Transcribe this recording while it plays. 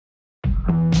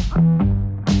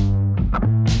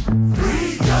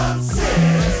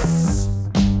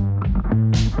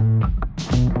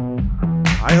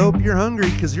around, you're hungry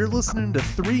because you're listening to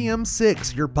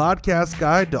 3M6, your podcast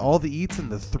guide to all the eats in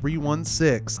the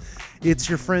 316. It's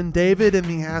your friend David in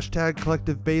the hashtag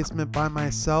collective basement by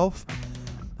myself.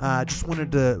 Just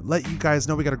wanted to let you guys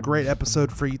know we got a great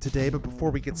episode for you today, but before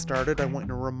we get started, I want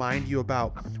to remind you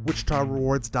about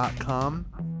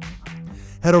WichitaRewards.com.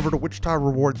 Head over to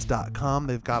WichitaRewards.com.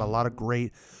 They've got a lot of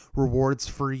great rewards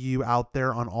for you out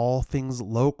there on all things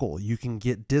local. You can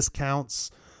get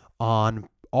discounts on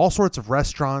all sorts of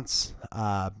restaurants,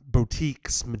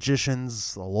 boutiques,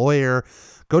 magicians, a lawyer.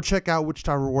 Go check out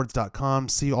WichitaRewards.com.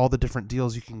 See all the different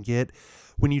deals you can get.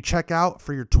 When you check out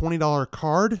for your $20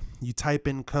 card, you type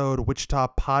in code Wichita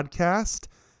Podcast,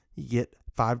 you get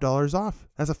 $5 off.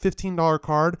 That's a $15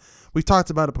 card. We've talked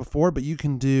about it before, but you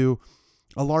can do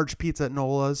a large pizza at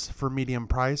Nola's for medium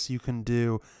price. You can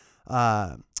do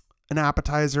an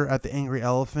appetizer at the Angry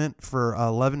Elephant for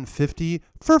 $11.50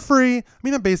 for free. I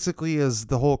mean, that basically is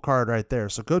the whole card right there.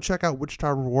 So go check out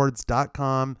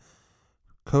WichitaRewards.com,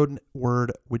 code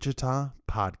word Wichita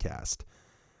Podcast.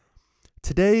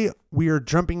 Today, we are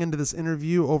jumping into this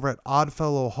interview over at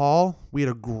Oddfellow Hall. We had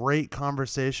a great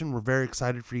conversation. We're very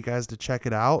excited for you guys to check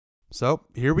it out. So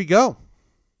here we go.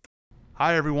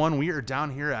 Hi, everyone. We are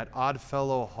down here at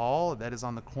Oddfellow Hall. That is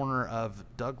on the corner of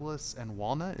Douglas and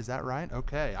Walnut. Is that right?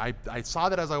 Okay. I saw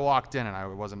that as I walked in, and I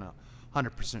wasn't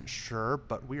 100% sure,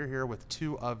 but we are here with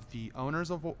two of the owners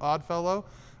of Oddfellow,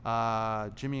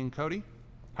 Jimmy and Cody.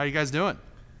 How are you guys doing?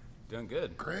 Doing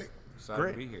good. Great.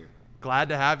 Excited to be here. Glad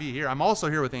to have you here. I'm also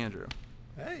here with Andrew.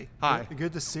 Hey. Hi.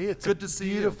 Good to see you. It's Good to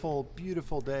see you.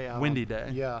 Beautiful day out. Windy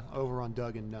day. Yeah, over on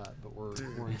Doug and Nut, but we're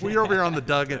We're over here on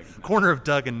the corner of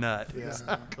Doug and Nut. Yeah.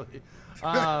 Exactly.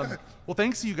 Well,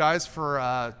 thanks to you guys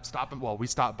for stopping. Well, we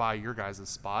stopped by your guys'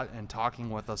 spot and talking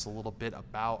with us a little bit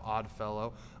about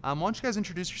Oddfellow. Why don't you guys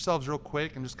introduce yourselves real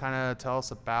quick and just kind of tell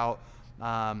us about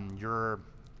your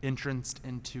interest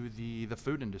into the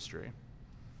food industry.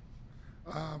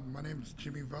 My name is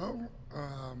Jimmy Vo.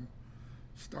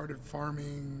 Started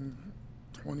farming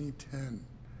 2010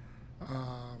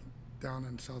 down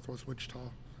in southwest Wichita,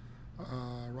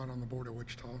 right on the border of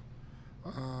Wichita.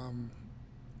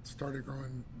 Started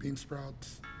growing bean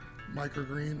sprouts,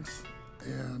 microgreens,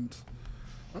 and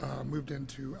moved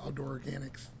into outdoor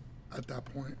organics at that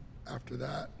point after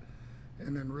that.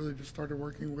 And then really just started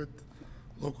working with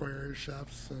local area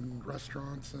chefs and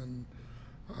restaurants, and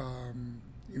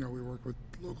we work with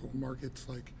local markets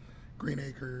like Green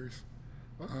Acres,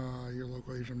 your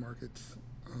local Asian markets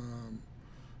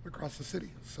across the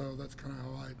city. So that's kind of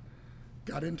how I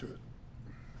got into it.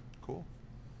 Cool.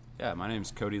 Yeah, my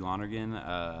name's Cody Lonergan.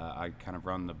 I kind of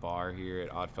run the bar here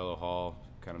at Oddfellow Hall,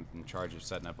 kind of in charge of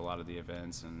setting up a lot of the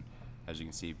events and, as you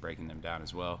can see, breaking them down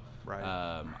as well. Right.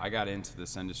 I got into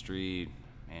this industry,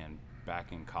 and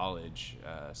back in college,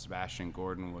 Sebastian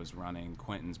Gordon was running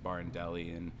Quentin's Bar and Deli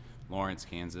in Lawrence,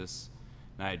 Kansas.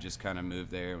 And I had just kind of moved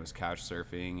there and was couch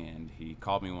surfing, and he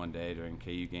called me one day during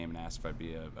KU game and asked if I'd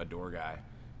be a door guy.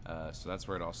 So that's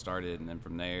where it all started, and then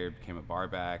from there became a bar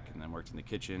back, and then worked in the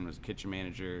kitchen, was a kitchen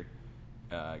manager.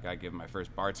 Got given my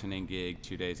first bartending gig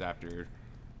 2 days after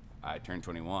I turned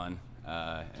 21,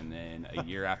 and then a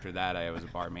year after that I was a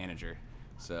bar manager.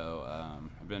 So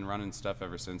I've been running stuff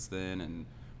ever since then, and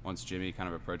once Jimmy kind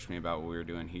of approached me about what we were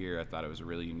doing here, I thought it was a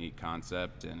really unique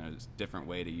concept, and it was a different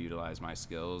way to utilize my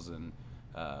skills and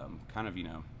kind of,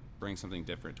 bring something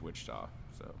different to Wichita.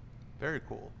 So Very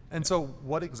cool. And so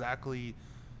what exactly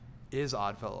is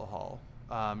Oddfellow Hall?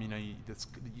 Like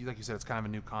you said, it's kind of a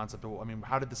new concept. I mean,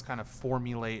 how did this kind of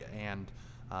formulate and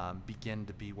begin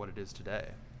to be what it is today?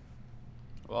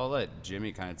 Well, I'll let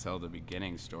Jimmy kind of tell the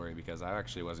beginning story because I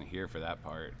actually wasn't here for that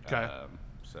part. Okay.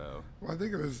 Well, I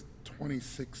think it was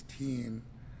 2016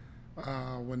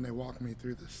 when they walked me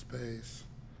through the space,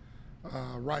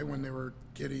 right when they were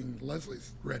getting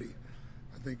Leslie's ready.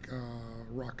 I think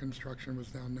Rock Construction was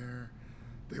down there.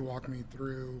 They walked me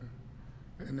through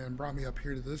and then brought me up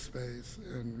here to this space.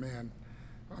 And man,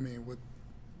 I mean, with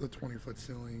the 20-foot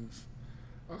ceilings,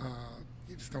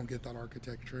 you just don't get that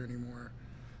architecture anymore.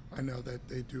 I know that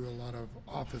they do a lot of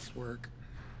office work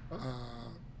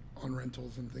on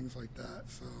rentals and things like that.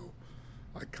 So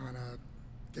I kind of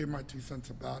gave my 2 cents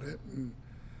about it, and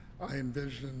I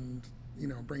envisioned,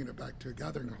 bringing it back to a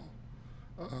gathering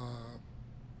hall,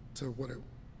 to what it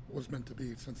was meant to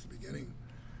be since the beginning.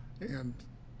 And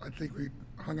I think we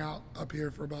hung out up here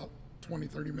for about 20,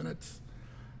 30 minutes.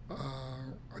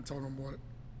 I told them what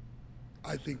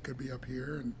I think could be up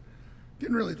here, and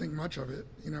didn't really think much of it.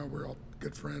 We're all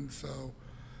good friends. So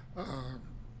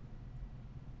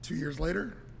 2 years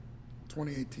later,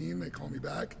 2018, they call me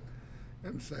back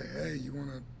and say, hey, you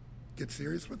want to get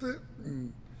serious with it?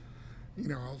 And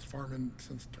I was farming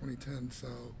since 2010, so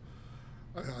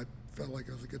I felt like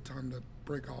it was a good time to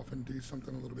break off and do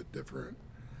something a little bit different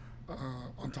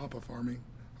on top of farming.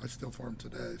 I still farm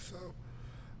today, so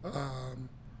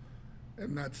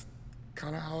and that's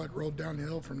kind of how it rolled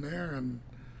downhill from there. And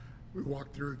we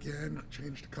walked through again,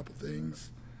 changed a couple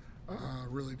things,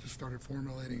 really just started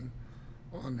formulating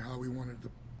on how we wanted to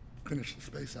finish the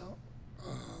space out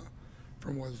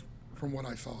from what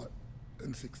I saw it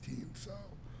in 16. So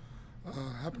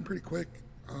happened pretty quick.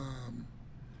 And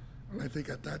I think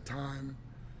at that time,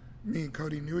 me and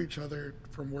Cody knew each other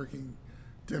from working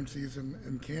Dempsey's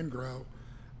and Can Grow.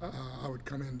 I would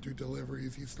come in and do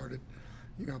deliveries. He started,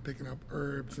 picking up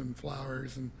herbs and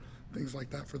flowers and things like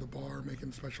that for the bar,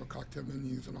 making special cocktail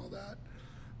menus and all that.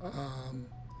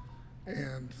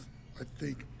 And I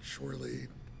think shortly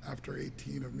after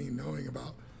 18 of me knowing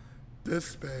about this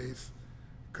space,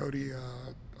 Cody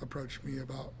approached me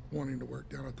about wanting to work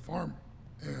down at the farm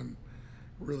and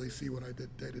really see what I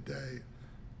did day to day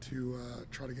to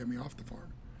try to get me off the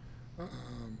farm.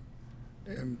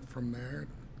 And from there,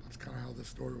 that's kind of how the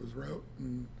story was wrote,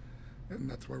 and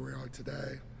that's where we are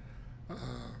today.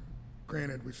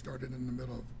 Granted, we started in the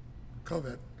middle of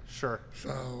COVID, Sure.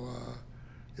 so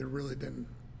it really didn't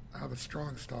have a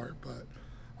strong start. But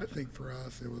I think for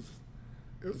us, it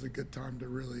was a good time to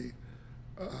really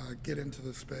get into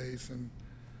the space and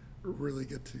really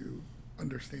get to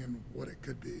understand what it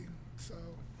could be. So,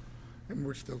 and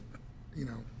we're still,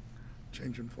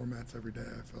 changing formats every day.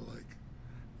 I feel like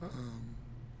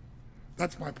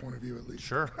that's my point of view, at least.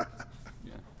 Sure.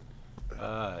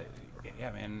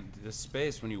 Yeah, man, the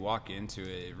space, when you walk into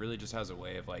it, it really just has a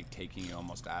way of like taking you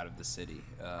almost out of the city.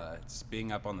 It's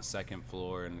being up on the second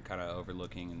floor and kind of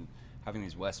overlooking and having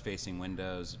these west-facing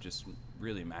windows, just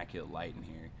really immaculate light in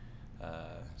here.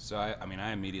 So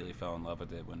I immediately fell in love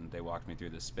with it when they walked me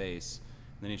through the space.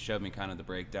 And then he showed me kind of the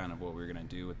breakdown of what we were going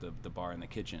to do with the bar and the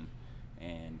kitchen.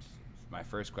 And my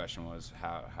first question was,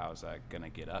 how's that going to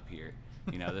get up here?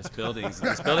 This building's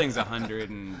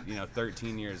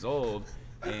 113 years old,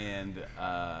 and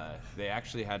they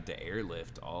actually had to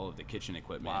airlift all of the kitchen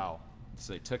equipment. Wow.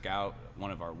 So they took out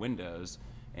one of our windows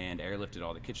and airlifted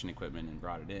all the kitchen equipment and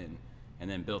brought it in, and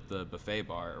then built the buffet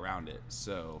bar around it.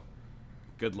 So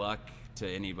good luck to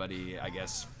anybody, I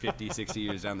guess, 50, 60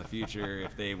 years down the future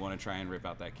if they want to try and rip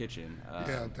out that kitchen.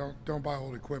 Yeah, don't buy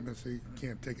old equipment so you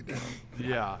can't take it down.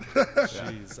 Yeah.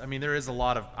 Jeez. I mean, there is a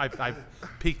lot of, I've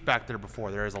peeked back there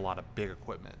before. There is a lot of big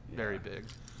equipment, very big.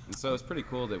 And so it's pretty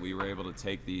cool that we were able to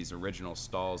take these original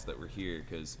stalls that were here,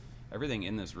 because everything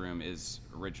in this room is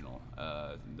original.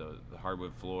 The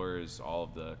hardwood floors, all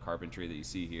of the carpentry that you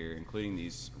see here, including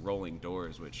these rolling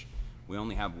doors, which we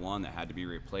only have one that had to be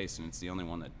replaced, and it's the only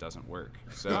one that doesn't work.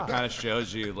 So it kind of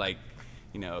shows you, like,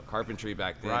 carpentry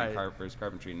back then, Right. versus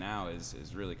carpentry now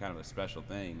is really kind of a special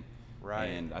thing. Right.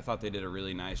 And I thought they did a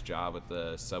really nice job with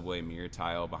the subway mirror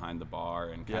tile behind the bar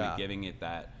and kind of giving it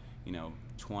that,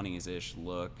 20s-ish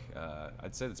look.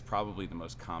 I'd say that's probably the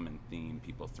most common theme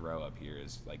people throw up here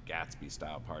is like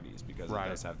Gatsby-style parties, because it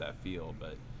does have that feel.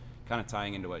 But kind of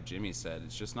tying into what Jimmy said,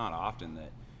 it's just not often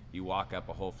that you walk up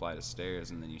a whole flight of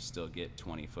stairs and then you still get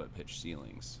 20-foot pitch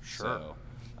ceilings. Sure.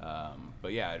 So,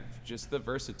 but yeah, just the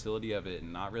versatility of it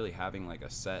and not really having like a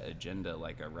set agenda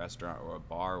like a restaurant or a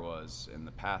bar was in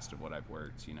the past of what I've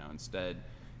worked, instead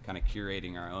kind of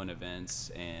curating our own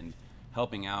events and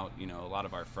helping out, a lot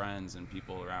of our friends and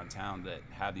people around town that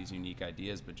have these unique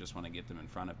ideas but just want to get them in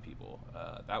front of people.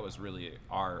 That was really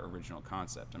our original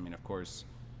concept. I mean, of course,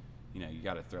 you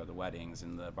got to throw the weddings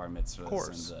and the bar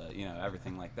mitzvahs and the,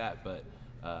 everything like that. But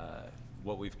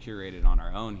what we've curated on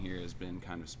our own here has been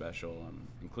kind of special,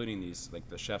 including these, like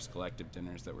the Chef's Collective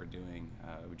dinners that we're doing.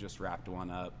 We just wrapped one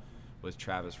up with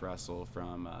Travis Russell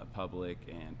from Public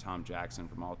and Tom Jackson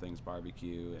from All Things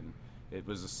Barbecue, and it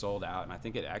was a sold out, and I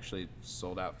think it actually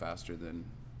sold out faster than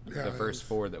the first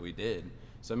four that we did.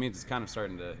 So it means it's kind of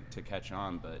starting to catch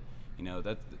on, but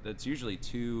that's usually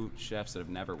two chefs that have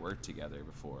never worked together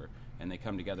before, and they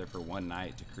come together for one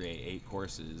night to create 8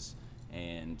 courses,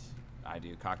 and I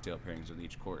do cocktail pairings with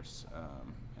each course.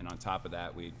 And on top of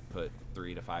that, we put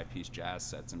 3 to 5 piece jazz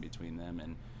sets in between them,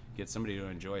 and get somebody to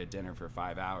enjoy a dinner for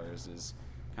 5 hours is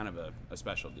kind of a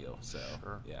special deal. So,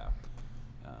 yeah.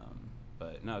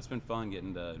 But no, it's been fun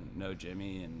getting to know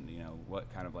Jimmy and,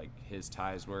 what kind of like his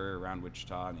ties were around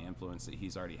Wichita and the influence that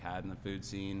he's already had in the food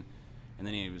scene. And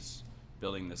then he was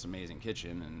building this amazing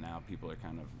kitchen, and now people are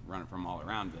kind of running from all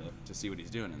around to see what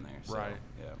he's doing in there. So, Right.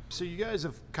 Yeah. So you guys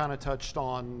have kind of touched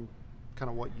on kind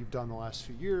of what you've done the last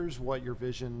few years, what your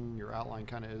vision, your outline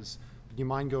kind of is. Do you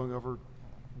mind going over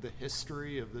the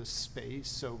history of this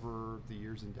space over the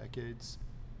years and decades?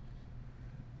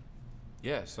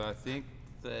 Yeah, so I think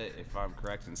that if I'm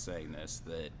correct in saying this,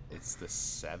 that it's the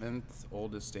 7th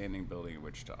oldest standing building in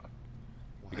Wichita.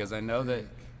 Because I know that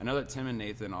Tim and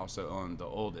Nathan also own the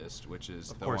oldest, which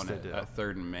is the one at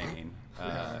 3rd and Main.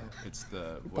 It's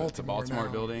the Baltimore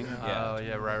now. building. Oh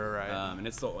yeah, right. And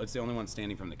it's the only one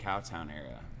standing from the Cowtown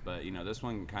era. But this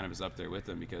one kind of is up there with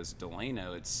them because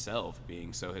Delano itself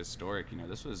being so historic.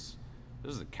 This was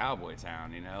a cowboy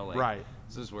town. Right.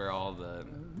 This is where all the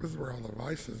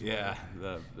vices. Yeah,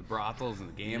 the brothels and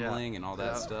the gambling and all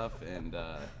that stuff, and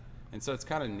so it's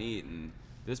kind of neat. And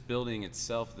this building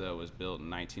itself, though, was built in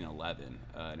 1911,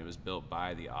 and it was built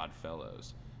by the Odd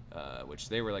Fellows, which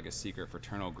they were like a secret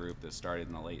fraternal group that started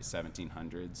in the late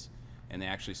 1700s, and they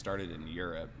actually started in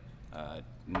Europe.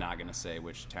 Not gonna say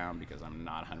which town because I'm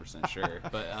not 100% sure,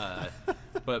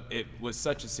 but it was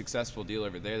such a successful deal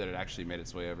over there that it actually made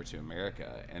its way over to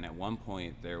America. And at one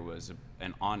point, there was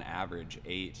on average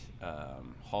 8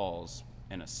 halls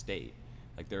in a state.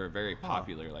 Like they were a very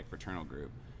popular like fraternal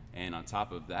group. And on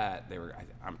top of that,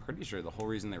 I'm pretty sure the whole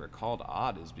reason they were called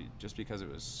Odd is just because it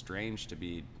was strange to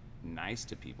be nice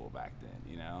to people back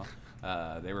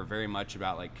then. They were very much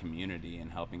about like community and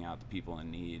helping out the people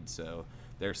in need. So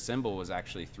their symbol was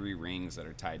actually 3 rings that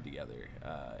are tied together,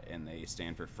 and they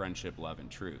stand for friendship, love, and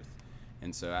truth.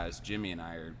 And so as Jimmy and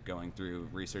I are going through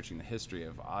researching the history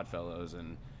of Oddfellows,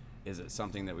 and is it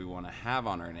something that we want to have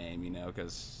on our name,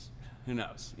 because who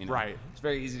knows? Right. It's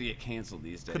very easy to get canceled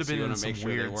these days. Could have been so you in want to make some sure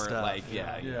they weird weren't stuff. like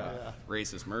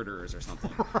racist murderers or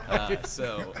something.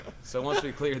 So once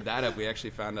we cleared that up, we actually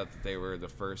found out that they were the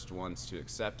first ones to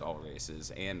accept all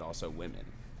races and also women.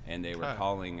 And they were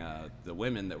calling the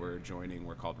women that were joining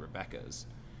were called Rebecca's.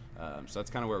 So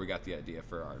that's kind of where we got the idea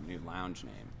for our new lounge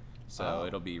name. So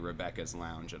it'll be Rebecca's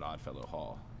Lounge at Oddfellow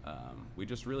Hall. We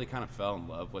just really kind of fell in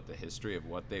love with the history of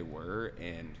what they were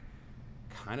and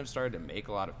kind of started to make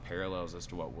a lot of parallels as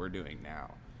to what we're doing now.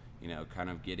 Kind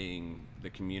of getting the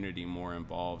community more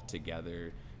involved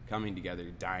together, coming together,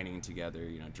 dining together,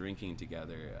 drinking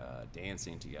together,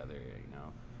 dancing together.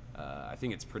 I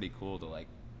think it's pretty cool to like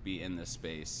be in this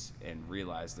space and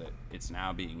realize that it's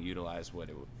now being utilized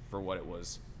for what it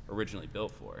was originally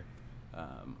built for.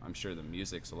 I'm sure the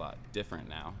music's a lot different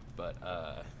now, but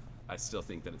I still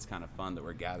think that it's kind of fun that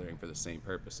we're gathering for the same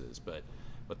purposes. But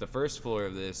the first floor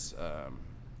of this,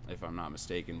 if I'm not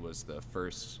mistaken, was the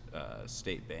first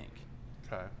state bank.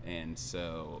 Okay. And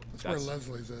so that's where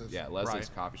Leslie's is. Yeah, Leslie's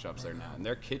coffee shop's there now. And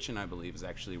their kitchen, I believe, is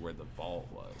actually where the vault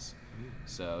was.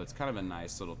 So it's kind of a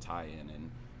nice little tie-in.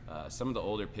 And some of the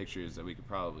older pictures that we could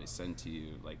probably send to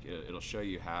you, like it'll show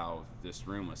you how this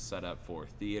room was set up for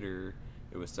theater.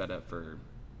 It was set up for,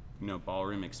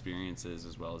 ballroom experiences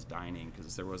as well as dining,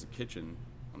 because there was a kitchen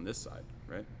on this side,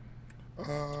 right?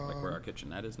 Like where our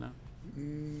kitchenette is now?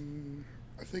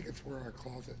 I think it's where our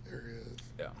closet area is.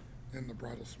 Yeah. And the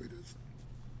bridal suite is.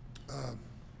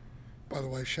 By the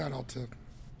way, shout out to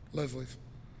Leslie's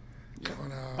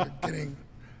on getting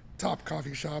top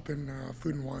coffee shop in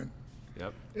food and wine.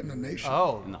 Yep. In the nation.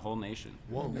 Oh. In the whole nation.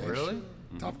 Whoa, Nation. really?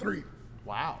 Mm-hmm. Top 3.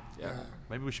 Wow. Yeah.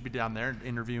 Maybe we should be down there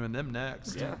interviewing them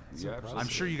next. Yeah. Absolutely. I'm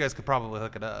sure you guys could probably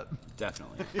hook it up.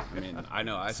 Definitely. I mean, I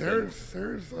know I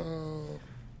Sarah's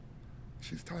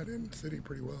she's tied in city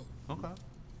pretty well. Okay.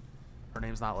 Her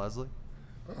name's not Leslie?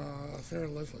 Sarah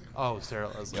Leslie. Oh, Sarah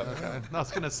Leslie. Yep. Okay. I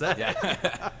was going to say.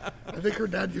 Yeah. I think her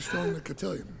dad used to own the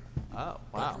cotillion. Oh, Back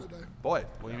wow. in the day. Boy,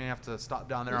 we may have to stop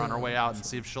down there on our way out and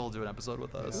see if she'll do an episode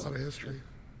with A us. lot of history.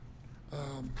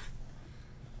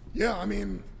 Yeah, I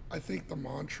mean, I think the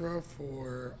mantra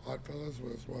for Oddfellows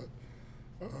was what?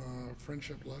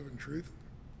 Friendship, love, and truth.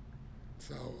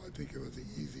 So I think it was an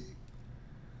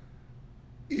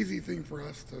easy thing for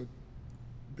us to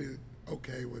be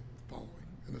okay with following,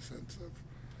 in the sense of,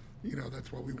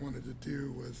 that's what we wanted to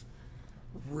do, was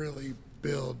really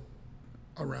build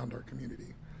around our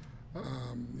community.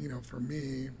 For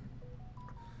me,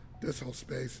 this whole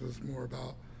space was more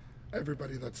about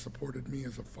everybody that supported me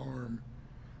as a farm,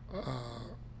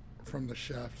 from the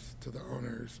chefs to the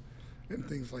owners and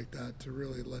things like that, to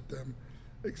really let them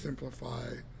exemplify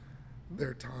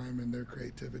their time and their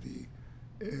creativity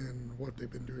in what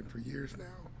they've been doing for years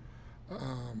now.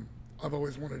 I've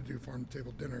always wanted to do farm to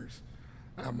table dinners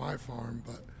at my farm,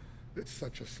 but it's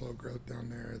such a slow growth down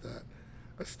there that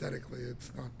aesthetically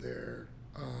it's not there.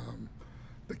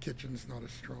 The kitchen's not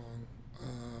as strong.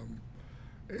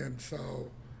 And so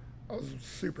I was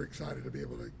super excited to be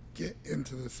able to get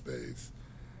into this space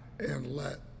and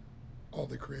let all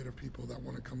the creative people that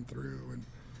want to come through and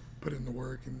put in the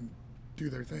work and do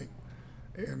their thing,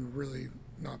 and really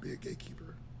not be a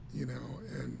gatekeeper,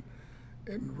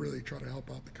 and really try to help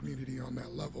out the community on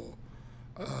that level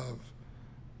of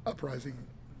uprising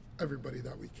everybody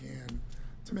that we can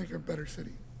to make it a better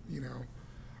city. You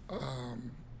know,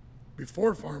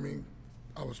 before farming,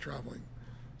 I was traveling,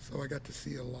 so I got to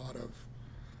see a lot of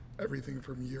everything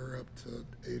from Europe to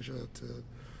Asia to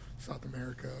South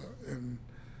America, and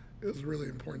it was really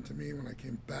important to me when I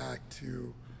came back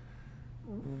to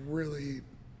really,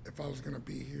 if I was going to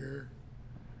be here,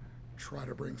 try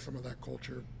to bring some of that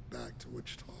culture back to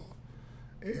Wichita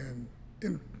and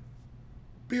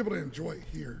be able to enjoy it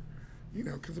here, you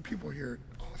know, because the people here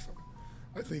are awesome.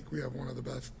 I think we have one of the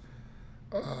best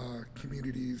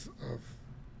communities of,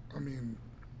 I mean,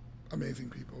 amazing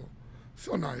people.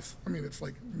 So nice. I mean, it's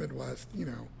like Midwest, you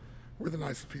know, we're the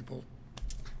nicest people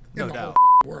in the whole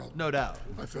world. No doubt.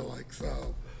 I feel like.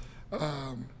 So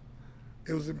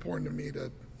it was important to me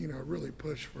to, you know, really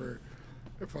push for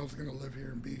if I was going to live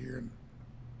here and be here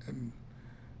and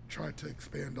try to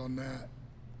expand on that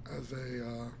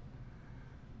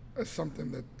as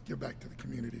something that give back to the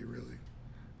community, really.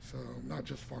 So not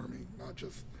just farming, not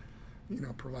just, you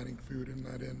know, providing food in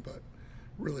that end, but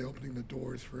really opening the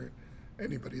doors for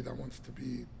anybody that wants to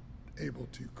be able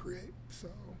to create. So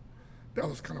that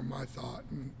was kind of my thought.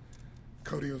 And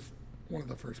Cody was one of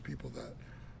the first people that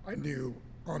I knew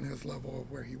on his level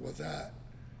of where he was at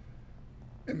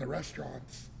in the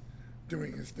restaurants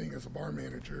doing his thing as a bar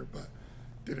manager, but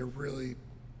did it really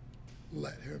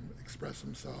let him express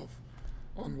himself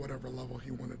on whatever level he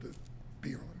wanted to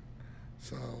be on.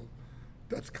 So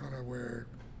that's kind of where,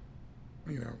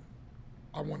 you know,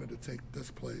 I wanted to take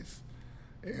this place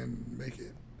and make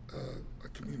it a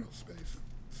communal space.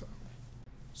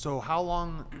 So how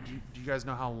long, do you guys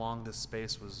know how long this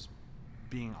space was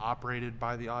being operated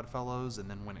by the Oddfellows, and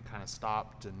then when it kind of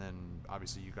stopped, and then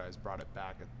obviously you guys brought it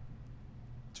back in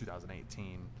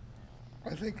 2018?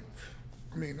 I think,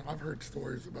 I mean, I've heard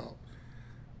stories about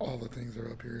all the things that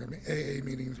are up here. I mean, AA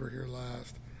meetings were here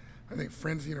last. I think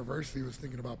Friends University was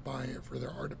thinking about buying it for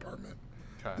their art department.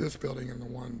 Okay. This building and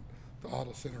the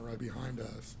auto center right behind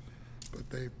us. But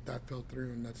that fell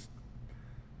through, and that's,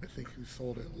 I think, who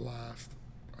sold it last.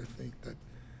 I think that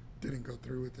didn't go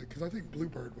through with it, because I think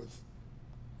Bluebird was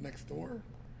next door,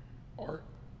 art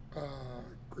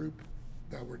group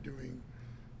that were doing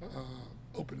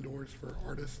open doors for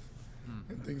artists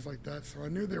and things like that. So I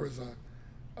knew there was a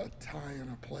tie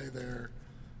and a play there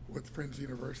with Friends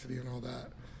University and all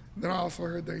that. And then I also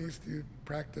heard they used to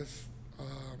practice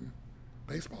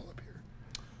baseball up here.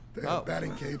 They had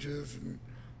batting cages and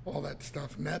all that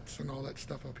stuff, nets and all that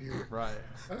stuff up here. Right.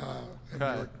 And they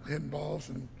were hitting balls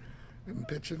and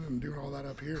pitching and doing all that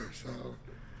up here. So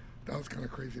that was kind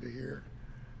of crazy to hear.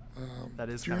 That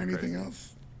is kind of crazy. anything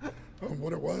else on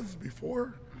what it was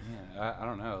before? Yeah, I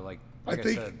don't know. Like I I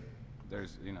think- said,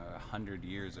 there's 100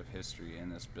 years of history in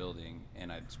this building,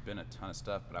 and it's been a ton of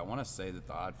stuff. But I want to say that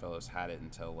the Oddfellows had it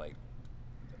until like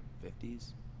the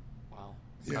 50s. Wow.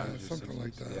 Yeah, 50s or something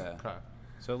like 60s. that. Yeah. Okay.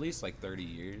 So at least like 30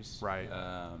 years. Right.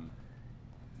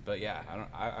 But yeah,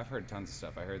 I've heard tons of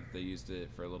stuff. I heard that they used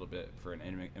it for a little bit for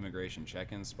an immigration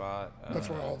check-in spot. That's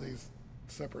why all these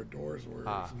separate doors were.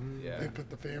 yeah. They put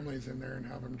the families in there and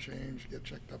have them change, get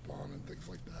checked up on, and things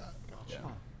like that. Yeah.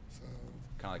 So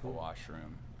Kind of like a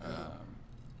washroom.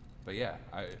 But yeah,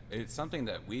 it's something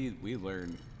that we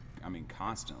learn, I mean,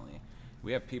 constantly.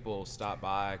 We have people stop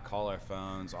by, call our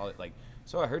phones, all like,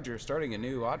 so I heard you're starting a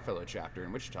new Oddfellow chapter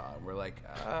in Wichita. We're like,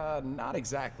 not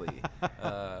exactly.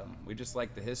 We just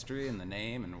like the history and the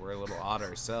name, and we're a little odd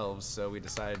ourselves, so we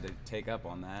decided to take up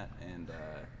on that. And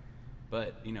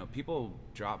but people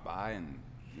drop by and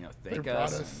thank They brought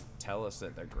us, us- and tell us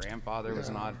that their grandfather was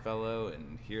an Yeah. Oddfellow,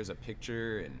 and here's a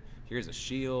picture, and here's a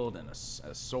shield and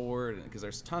a sword, because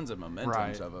there's tons of mementos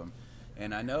Right. of them.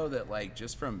 And I know that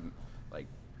just from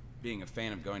being a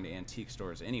fan of going to antique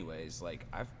stores anyways,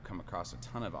 I've come across a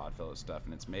ton of Oddfellow stuff,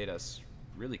 and it's made us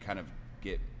really kind of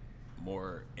get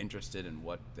more interested in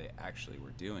what they actually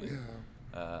were doing.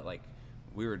 Yeah.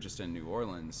 We were just in New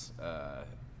Orleans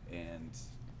and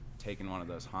taking one of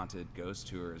those haunted ghost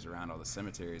tours around all the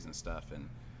cemeteries and stuff, and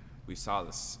we saw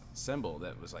this symbol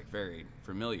that was very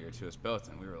familiar to us both,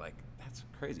 and we were like, that's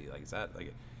crazy, is that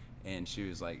and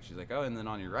she's like, oh, and then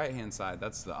on your right hand side,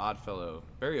 that's the Oddfellow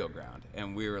burial ground.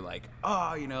 And we were like,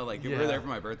 oh, we were there for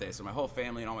my birthday, so my whole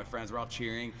family and all my friends were all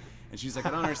cheering. And she's like,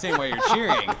 I don't understand why you're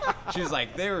cheering. She was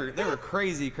like, they were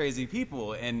crazy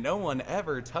people, and no one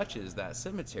ever touches that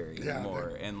cemetery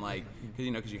anymore. And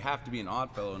because you have to be an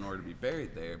Oddfellow in order to be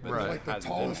buried there. But It was there like the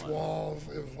hasn't been tallest one. walls.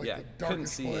 It was like Yeah, the couldn't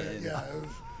darkest see place. in. Yeah, it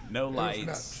was No it was lights.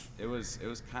 nuts. It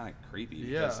was kind of creepy.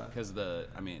 Yeah. Because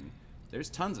there's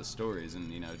tons of stories,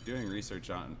 and doing research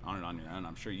on it on your own,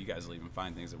 I'm sure you guys will even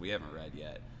find things that we haven't read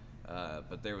yet.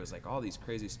 But there was like all these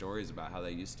crazy stories about how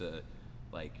they used to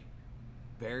like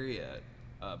bury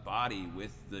a body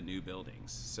with the new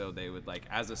buildings. So they would like,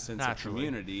 as a sense of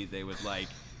community, they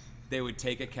would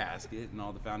take a casket, and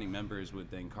all the founding members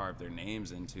would then carve their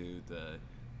names into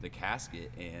the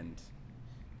casket and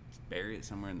bury it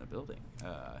somewhere in the building.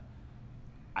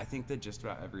 I think that just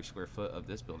about every square foot of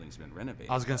this building's been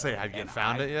renovated. I was gonna say, have you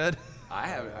found it yet? I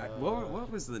haven't. What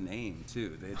was the name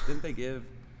too? Didn't they give?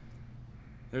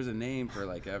 There's a name for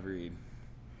like every,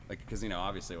 like, because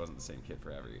obviously it wasn't the same kid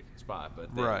for every spot,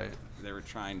 but they were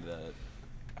trying to,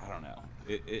 I don't know,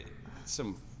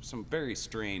 some very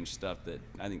strange stuff that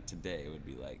I think today would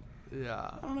be like,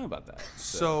 I don't know about that.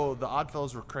 So the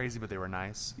Oddfellows were crazy, but they were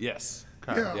nice. Yes.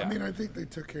 Yeah, I mean, I think they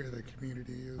took care of the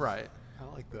community. Right.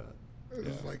 I like that. It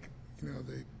was like, I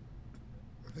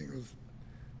think it was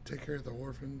take care of the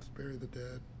orphans, bury the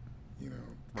dead,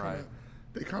 Right.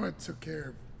 They kind of took care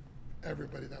of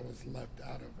everybody that was left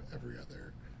out of every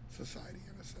other society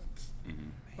in a sense.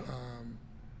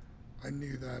 I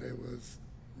knew that it was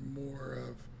more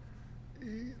of,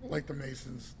 like the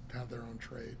Masons have their own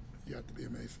trade. You have to be a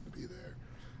Mason to be there.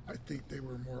 I think they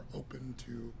were more open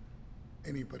to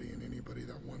anybody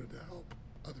that wanted to help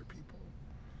other people.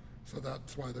 So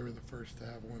that's why they were the first to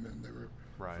have women. They were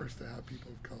first to have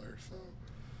people of color. So,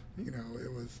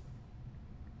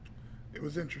 it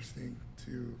was interesting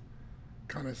to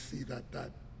kind of see that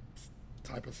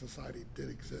type of society did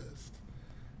exist,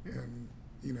 and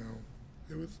it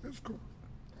was cool.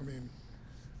 I mean,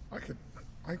 I could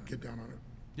get down on it.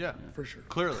 Yeah, for sure.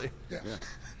 Clearly. Yeah.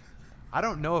 I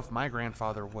don't know if my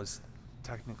grandfather was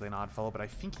technically an Oddfellow, but I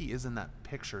think he is in that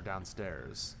picture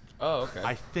downstairs. Oh, okay.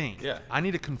 I think. Yeah. I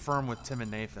need to confirm with Tim and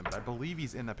Nathan, but I believe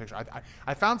he's in that picture.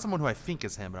 I found someone who I think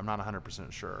is him, but I'm not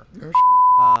 100% sure. No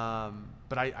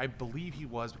But I believe he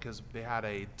was, because they had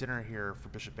a dinner here for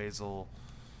Bishop Basil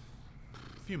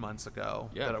a few months ago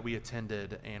that we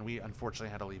attended, and we unfortunately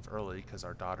had to leave early because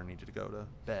our daughter needed to go to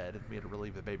bed. We had to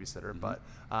relieve the babysitter, but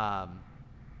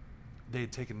they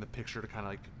had taken the picture to kind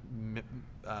of like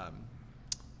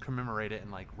commemorate it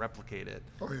and like replicate it.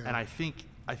 Oh, yeah. And I think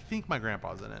my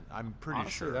grandpa's in it. I'm pretty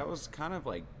Honestly, sure. that was kind of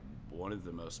like one of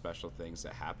the most special things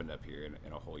that happened up here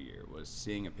in a whole year, was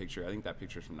seeing a picture. I think that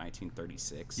picture's from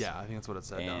 1936. Yeah, I think that's what it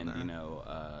said down there.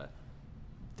 And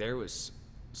there was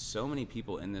so many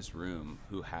people in this room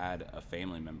who had a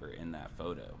family member in that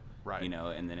photo. Right.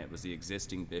 And then it was the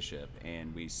existing bishop,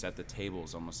 and we set the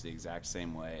tables almost the exact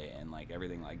same way, and like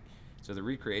everything, like, so the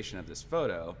recreation of this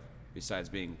photo, besides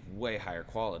being way higher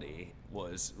quality,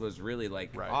 was really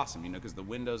like awesome, because the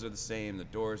windows are the same, the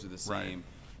doors are the same,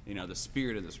 the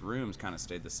spirit of this room's kind of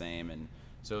stayed the same, and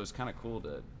so it was kind of cool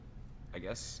to, I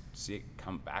guess, see it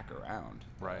come back around.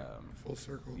 Right. full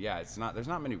circle. Yeah, there's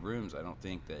not many rooms, I don't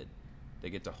think, that they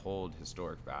get to hold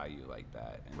historic value like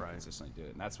that and consistently do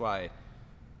it. And that's why,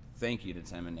 thank you to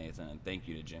Tim and Nathan, and thank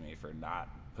you to Jimmy for not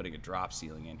putting a drop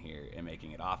ceiling in here and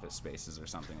making it office spaces or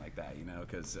something like that,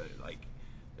 because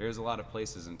there's a lot of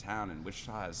places in town, and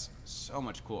Wichita has so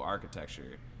much cool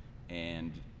architecture,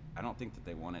 and I don't think that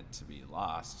they want it to be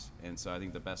lost. And so I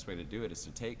think the best way to do it is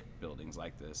to take buildings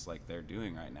like this, like they're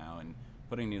doing right now, and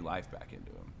putting new life back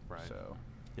into them. Right. So.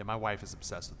 Yeah, my wife is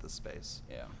obsessed with this space.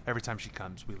 Yeah. Every time she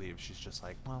comes, we leave, she's just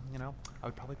like, well, I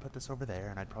would probably put this over there,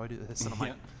 and I'd probably do this. And I'm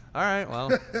like, all right,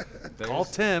 well, call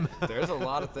Tim. There's a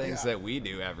lot of things that we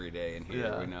do every day in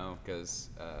here, because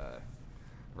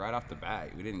right off the bat,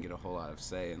 we didn't get a whole lot of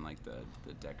say in like the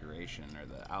decoration or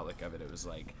the outlook of it. It was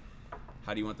like,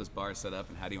 how do you want this bar set up,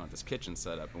 and how do you want this kitchen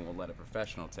set up, and we'll let a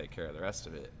professional take care of the rest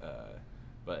of it.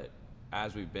 But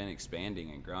as we've been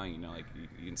expanding and growing, like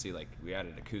you can see, like we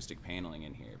added acoustic paneling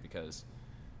in here because,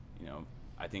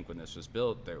 I think when this was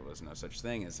built, there was no such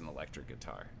thing as an electric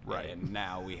guitar. Right. And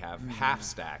now we have half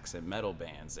stacks and metal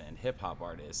bands and hip hop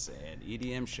artists and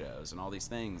EDM shows and all these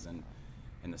things. And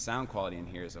the sound quality in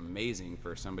here is amazing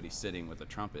for somebody sitting with a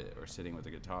trumpet or sitting with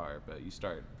a guitar. But you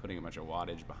start putting a bunch of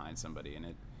wattage behind somebody, and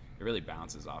it really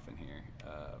bounces off in here.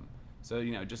 So,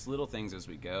 just little things as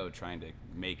we go, trying to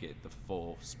make it the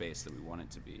full space that we want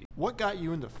it to be. What got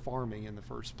you into farming in the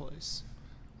first place?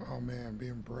 Oh man,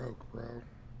 being broke, bro.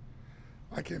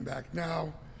 I came back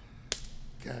now.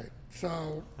 Okay,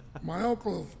 so my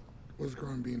uncle was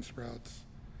growing bean sprouts,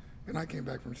 and I came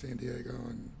back from San Diego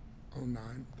in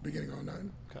 09, the beginning of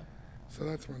 09. Okay. So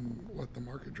that's when the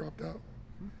market dropped out,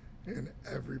 and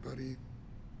everybody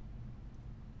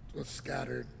was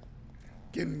scattered,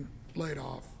 getting laid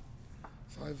off.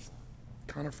 So I was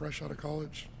kind of fresh out of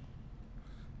college,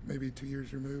 maybe 2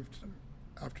 years removed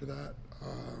after that.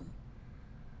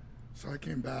 So I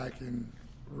came back, and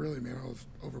really, man, I was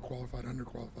overqualified,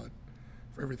 underqualified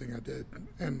for everything I did.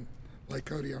 And like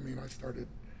Cody, I mean, I started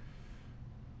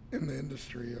in the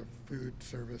industry of food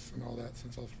service and all that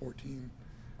since I was 14.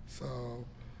 So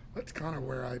that's kind of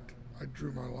where I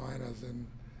drew my line, as in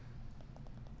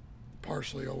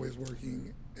partially always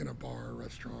working in a bar or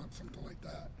restaurant, something like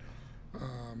that,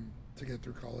 to get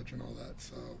through college and all that.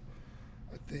 So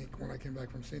I think when I came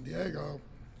back from San Diego,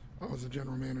 I was a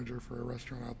general manager for a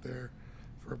restaurant out there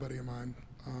for a buddy of mine.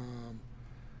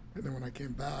 And then when I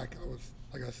came back, I was,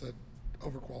 like I said,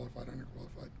 overqualified,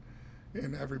 underqualified.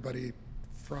 And everybody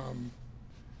from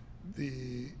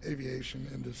the aviation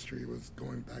industry was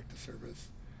going back to service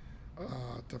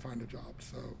to find a job.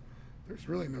 So there's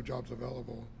really no jobs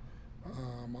available.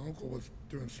 My uncle was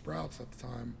doing Sprouts at the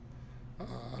time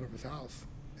out of his house,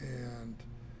 and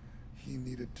he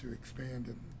needed to expand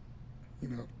and, you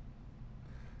know,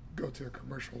 go to a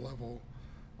commercial level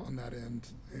on that end.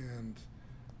 And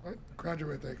I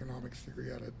graduated with an economics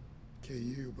degree out of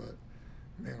KU, but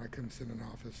man, I couldn't sit in an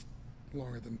office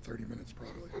longer than 30 minutes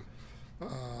probably.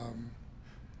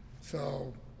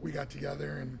 So we got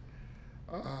together, and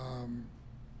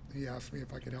he asked me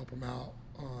if I could help him out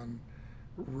on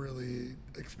really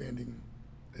expanding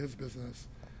his business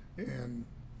and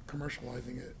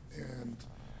commercializing it. And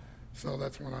so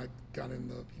that's when I got in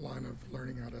the line of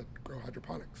learning how to grow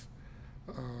hydroponics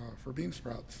for bean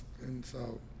sprouts. And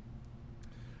so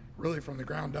really from the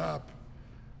ground up,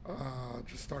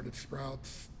 just started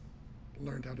sprouts,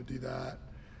 learned how to do that,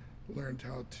 learned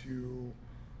how to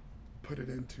put it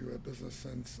into a business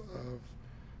sense of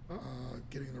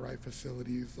getting the right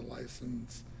facilities, the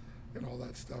license, and all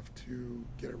that stuff to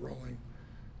get it rolling.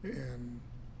 And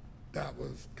that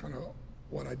was kind of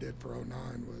what I did for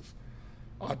 '09, was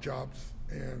odd jobs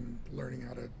and learning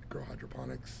how to grow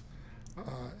hydroponics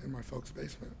in my folks'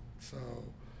 basement. So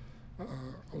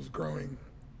I was growing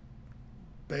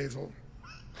basil,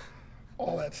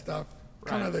 all that stuff,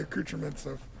 kind of the accoutrements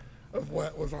of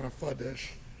what was on a pho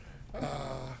dish.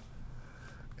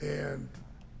 And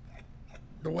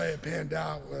the way it panned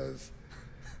out was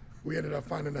we ended up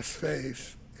finding a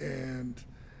space, and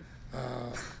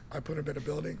I put him in a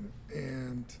building,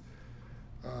 and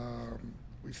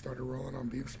we started rolling on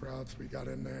bean sprouts. We got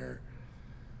in there.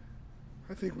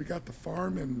 I think we got the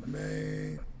farm in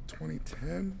May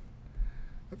 2010.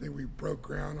 I think we broke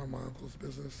ground on my uncle's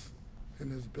business in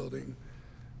his building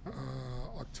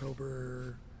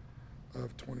October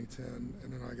of 2010,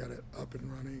 and then I got it up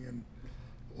and running and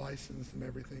licensed and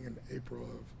everything in April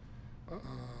of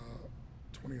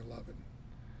 2011.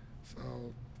 So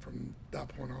from that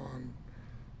point on,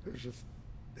 it was just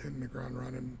hitting the ground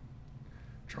running,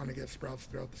 trying to get sprouts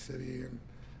throughout the city, and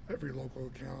every local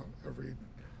account, every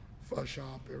pho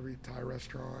shop, every Thai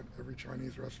restaurant, every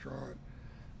Chinese restaurant,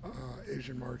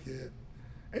 Asian market,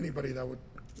 anybody that would,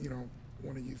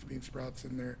 want to use bean sprouts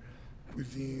in their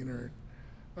cuisine, or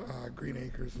Green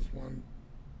Acres is one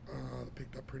that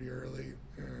picked up pretty early.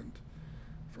 And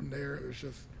from there, it was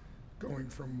just going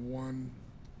from one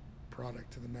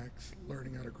product to the next,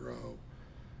 learning how to grow,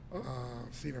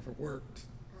 seeing if it worked.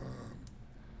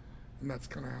 And that's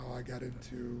kind of how I got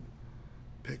into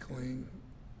pickling.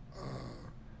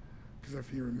 Because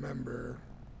if you remember,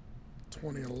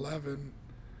 2011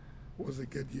 was a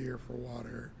good year for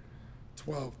water.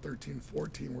 12, 13,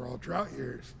 14 were all drought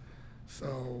years.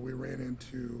 So we ran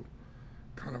into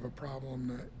kind of a problem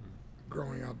that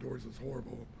growing outdoors is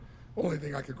horrible. Only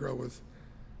thing I could grow was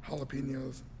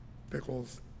jalapenos,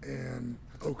 pickles, and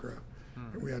okra.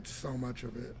 And we had so much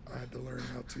of it. I had to learn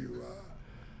how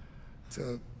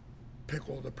to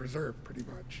pickle, to preserve pretty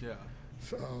much. Yeah.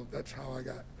 So that's how I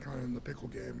got kind of in the pickle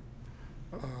game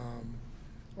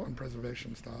on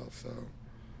preservation style. So,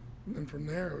 and then from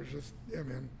there, it was just,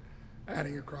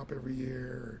 adding a crop every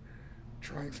year,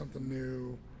 trying something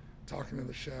new, talking to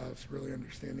the chefs, really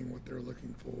understanding what they're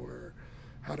looking for,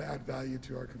 how to add value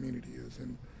to our communities,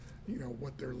 and,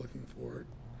 what they're looking for.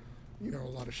 A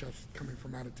lot of chefs coming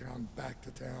from out of town, back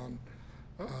to town,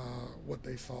 what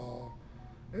they saw,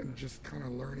 and just kind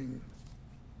of learning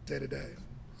day to day,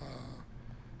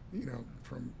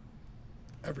 from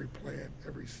every plant,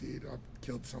 every seed. I've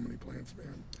killed so many plants,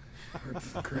 man.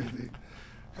 It's crazy.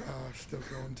 Still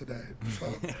growing today.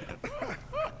 So,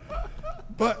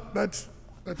 but that's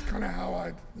kind of how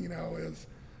I, and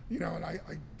I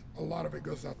a lot of it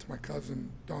goes out to my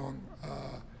cousin Dong,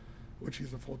 which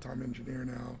he's a full-time engineer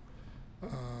now.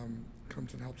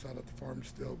 Comes and helps out at the farm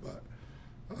still, but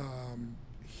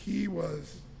he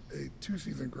was a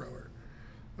 2-season grower.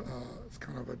 It's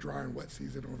kind of a dry and wet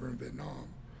season over in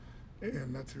Vietnam,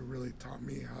 and that's who really taught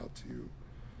me how to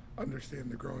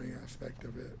understand the growing aspect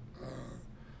of it.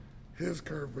 His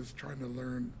curve was trying to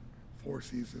learn 4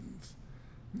 seasons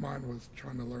Mine was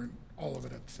trying to learn all of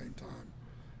it at the same time.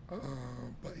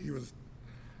 But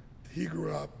he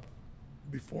grew up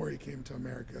before he came to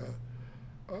America,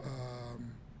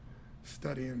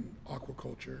 studying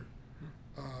aquaculture,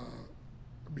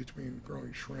 between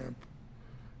growing shrimp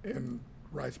and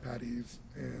rice paddies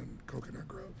and coconut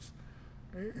groves.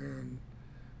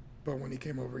 But when he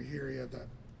came over here, he had that,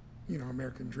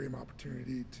 American dream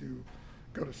opportunity to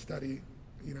go to study.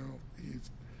 He's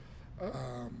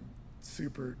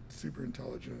super, super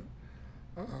intelligent.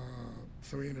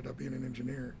 So he ended up being an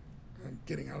engineer and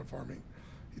getting out of farming.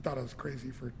 He thought I was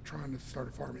crazy for trying to start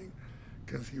a farming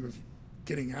because he was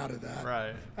getting out of that,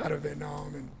 Right. out of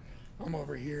Vietnam. And I'm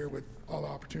over here with all the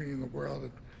opportunity in the world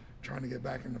and trying to get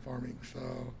back into farming.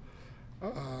 So,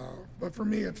 but for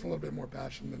me, it's a little bit more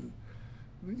passion than,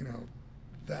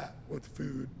 that with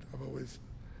food. I've always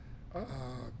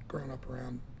grown up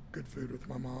around good food with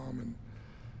my mom,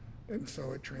 and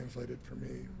so it translated for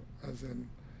me as in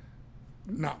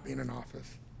not being in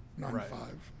office 9 Right. to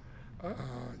 5,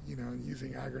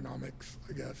 using agronomics,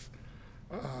 I guess,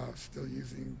 still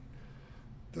using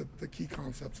the key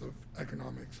concepts of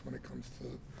economics when it comes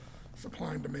to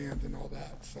supply and demand and all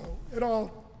that. So it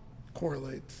all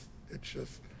correlates. It's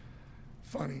just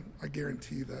funny. I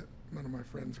guarantee that none of my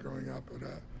friends growing up would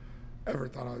ever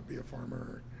thought I would be a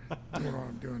farmer or doing what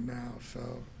I'm doing now.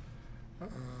 So,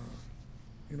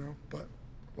 but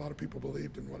a lot of people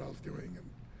believed in what I was doing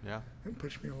and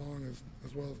pushed me along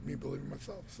as well as me believing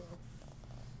myself. So,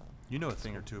 You know a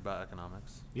thing or two about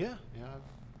economics. Yeah,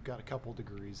 I've got a couple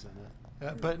degrees in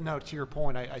it. But no, to your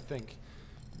point, I think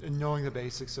knowing the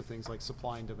basics of things like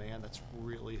supply and demand, that's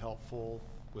really helpful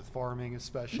with farming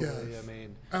especially. yes, I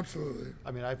mean, absolutely.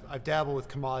 I've dabbled with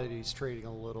commodities trading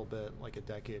a little bit like a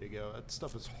decade ago. That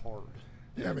stuff is hard.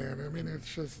 Yeah, man. I mean,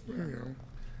 it's just,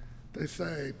 they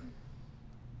say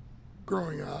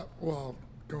growing up,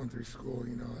 going through school,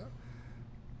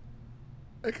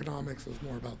 economics was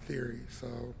more about theory. So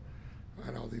I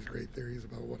had all these great theories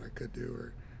about what I could do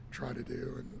or try to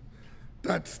do. And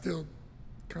that still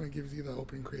kind of gives you the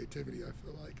open creativity, I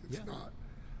feel like. It's not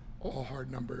all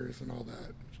hard numbers and all that.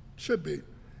 It should be,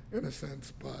 in a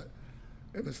sense, but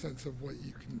in the sense of what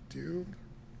you can do,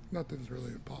 nothing's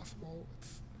really impossible.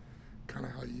 It's kind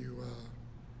of how you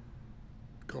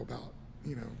go about,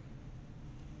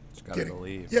 Just gotta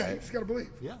believe. Yeah, right? you just gotta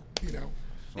believe. Yeah.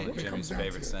 One of when it comes Jimmy's down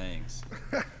favorite to it. sayings.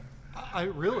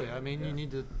 You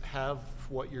need to have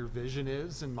what your vision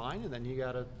is in mind, and then you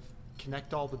got to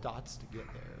connect all the dots to get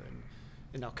there.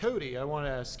 And now, Cody, I want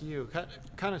to ask you,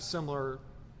 kind of similar,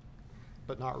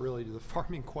 but not really to the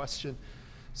farming question.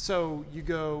 So you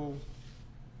go,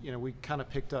 we kind of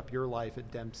picked up your life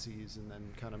at Dempsey's and then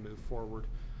kind of moved forward.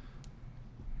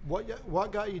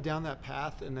 What got you down that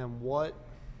path, and then what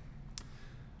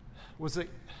was it?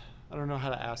 I don't know how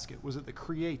to ask it. Was it the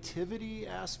creativity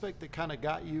aspect that kind of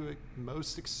got you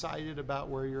most excited about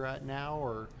where you're at now,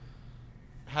 or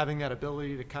having that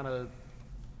ability to kind of,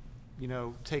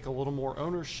 take a little more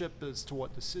ownership as to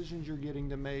what decisions you're getting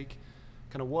to make?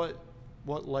 Kind of what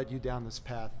led you down this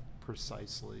path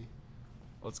precisely?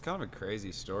 Well, it's kind of a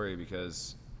crazy story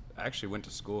because I actually went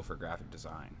to school for graphic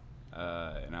design,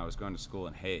 and I was going to school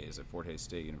in Hayes at Fort Hays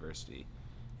State University.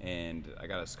 And I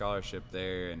got a scholarship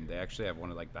there, and they actually have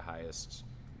one of the highest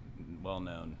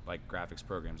well-known graphics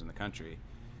programs in the country.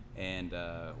 And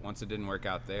once it didn't work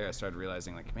out there, I started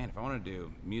realizing man, if I want to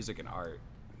do music and art,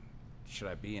 should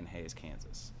I be in Hayes,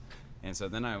 Kansas? And so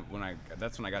then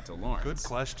that's when I got to Lawrence. Good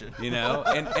question.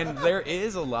 And there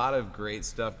is a lot of great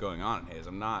stuff going on in Hayes.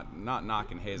 I'm not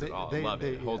knocking Hayes at all. I love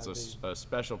it. It holds a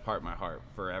special part in my heart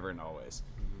forever and always.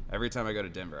 Mm-hmm. Every time I go to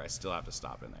Denver, I still have to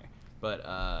stop in there.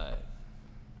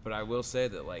 But I will say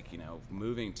that,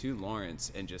 moving to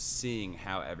Lawrence and just seeing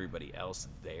how everybody else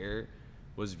there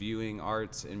was viewing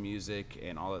arts and music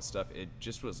and all that stuff, it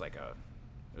just was it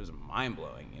was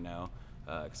mind-blowing,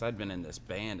 because I'd been in this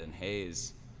band in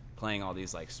Hayes playing all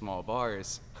these, small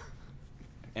bars,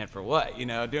 and for what?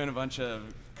 Doing a bunch of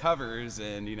covers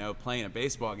and, playing at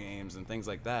baseball games and things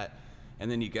like that. And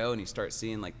then you go and you start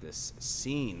seeing, this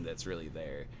scene that's really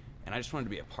there. And I just wanted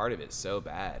to be a part of it so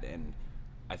bad. And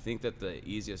I think that the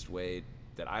easiest way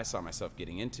that I saw myself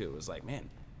getting into it was man,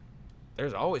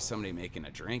 there's always somebody making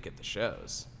a drink at the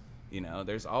shows.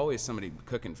 There's always somebody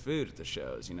cooking food at the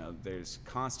shows. There's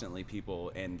constantly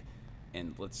people, and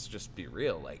let's just be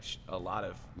real, a lot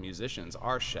of musicians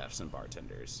are chefs and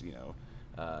bartenders,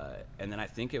 and then I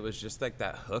think it was just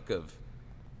that hook of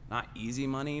not easy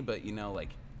money, but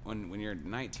when you're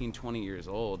 19, 20 years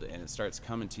old and it starts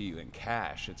coming to you in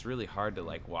cash, it's really hard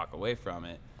to walk away from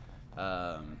it.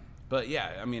 But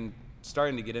yeah,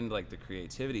 starting to get into the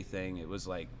creativity thing, it was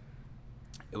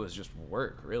it was just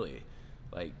work, really.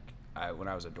 Like, when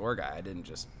I was a door guy, I didn't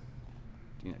just,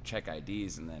 check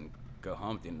IDs and then go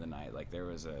home at the end of the night. Like, there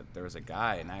was a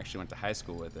guy, and I actually went to high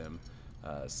school with him,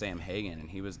 Sam Hagan, and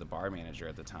he was the bar manager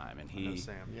at the time. And I know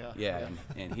Sam. yeah,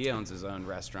 and he owns his own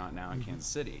restaurant now in Kansas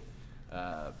City.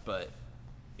 But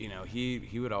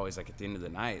he would always, like, at the end of the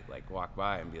night, like, walk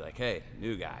by and be like, "Hey,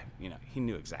 new guy." He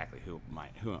knew exactly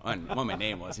what my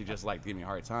name was. He just liked to give me a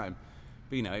hard time.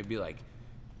 But he'd be like,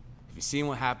 "Have you seen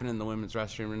what happened in the women's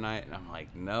restroom tonight?" And I'm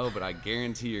like, "No, but I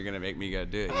guarantee you're gonna make me go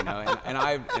do it." And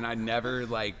I never,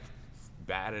 like,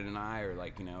 batted an eye, or,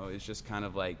 like, it's just kind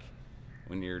of like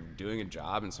when you're doing a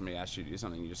job and somebody asks you to do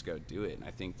something, you just go do it. And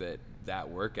I think that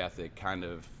work ethic kind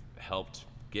of helped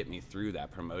get me through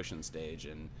that promotion stage.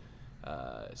 And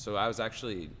so I was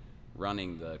actually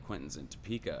running the Quintons in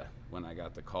Topeka when I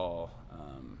got the call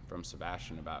from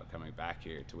Sebastian about coming back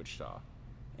here to Wichita.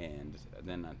 And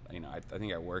then, I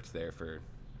think I worked there for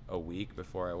a week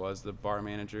before I was the bar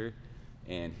manager,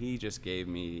 and he just gave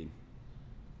me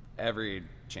every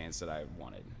chance that I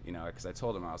wanted, because I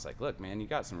told him, I was like, "Look, man, you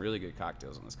got some really good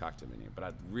cocktails on this cocktail menu, but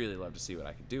I'd really love to see what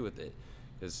I could do with it."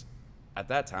 Because at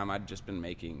that time, I'd just been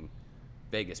making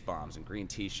Vegas bombs and green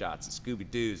tea shots and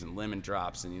Scooby-Doos and lemon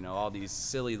drops and, all these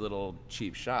silly little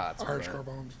cheap shots. Irish car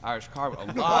bombs. A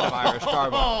lot of Irish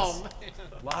car bombs.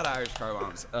 A lot of Irish car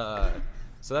bombs.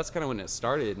 So that's kind of when it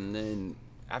started. And then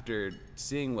after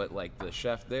seeing what, like, the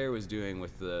chef there was doing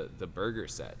with the burger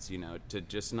sets, to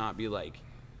just not be like,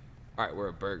 "All right, we're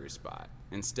a burger spot."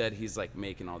 Instead, he's, like,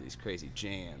 making all these crazy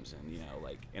jams and,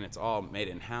 and it's all made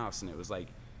in-house. And it was like,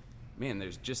 man,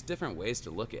 there's just different ways to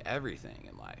look at everything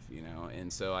in life,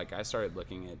 And so, like, I started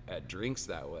looking at drinks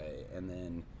that way. And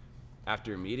then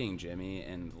after meeting Jimmy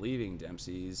and leaving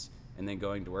Dempsey's and then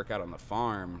going to work out on the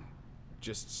farm,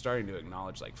 just starting to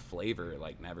acknowledge, like, flavor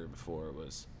like never before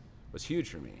was huge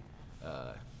for me.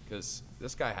 Because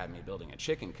this guy had me building a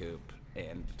chicken coop,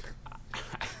 and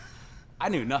I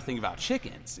knew nothing about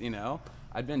chickens,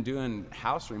 I'd been doing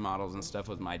house remodels and stuff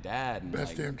with my dad. And,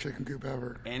 Best like, damn chicken coop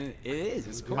ever. And it is.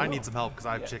 It's cool. Might need some help because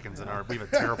I have chickens and we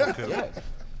have a terrible coop.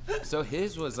 Yeah. So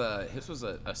his was a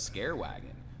scare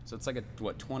wagon. So it's like a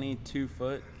 22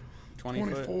 foot, 20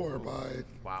 foot. 24 by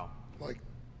Wow. like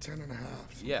 10 and a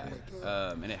half. something Yeah. like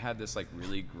that. And it had this, like,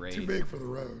 really great. Too big for the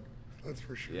road. That's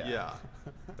for sure. Yeah.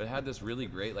 But it had this really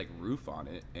great, like, roof on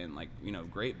it and, like,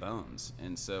 great bones.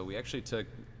 And so we actually took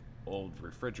old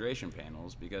refrigeration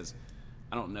panels, because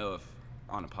I don't know if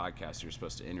on a podcast you're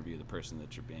supposed to interview the person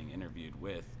that you're being interviewed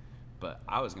with, but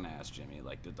I was going to ask Jimmy,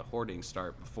 like, did the hoarding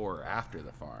start before or after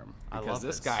the farm? Because love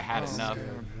this this. guy had enough.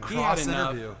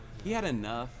 Cross-interview. He had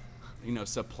enough,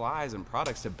 supplies and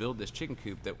products to build this chicken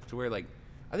coop to where, like,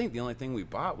 I think the only thing we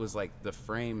bought was, like, the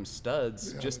frame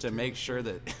studs, just to make sure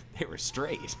that they were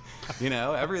straight.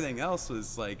 Everything else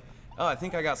was like, "Oh, I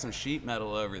think I got some sheet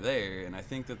metal over there, and I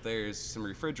think that there's some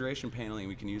refrigeration paneling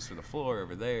we can use for the floor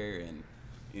over there." And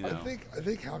I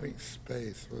think having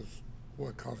space was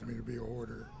what caused me to be a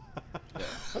hoarder. I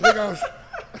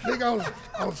think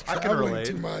I was traveling relate.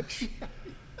 too much.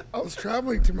 I was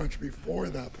traveling too much before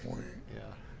that point Yeah.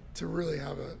 to really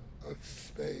have a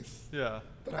space Yeah.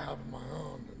 that I have of my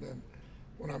own. And then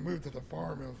when I moved to the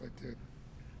farm, I was like, dude,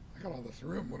 I got all this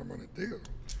room. What am I going to do?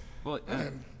 Well,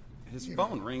 And his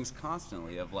phone rings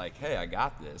constantly of, like, "Hey, I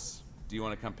got this. Do you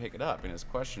want to come pick it up?" And his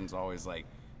question's always like,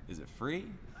 "Is it free?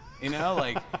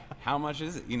 Like, how much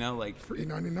is it?" Like, free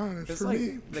 99 is it's for like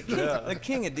me. the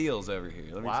king of deals over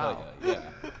here. Let me Wow. tell you.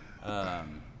 Yeah.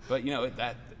 But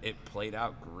it played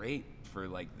out great for,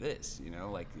 like, this.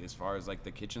 Like, as far as, like,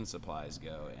 the kitchen supplies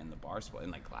go and the bar supply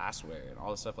and, like, glassware and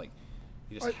all this stuff. Like,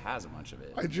 he just has a bunch of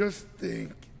it. I just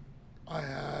think I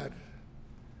had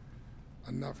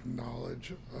enough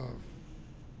knowledge of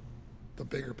the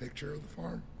bigger picture of the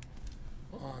farm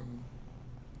on,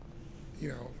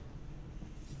 you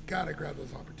gotta grab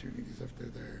those opportunities if they're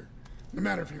there. No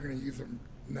matter if you're gonna use them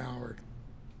now or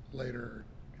later or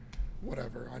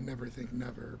whatever. I never think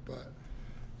never, but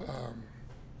I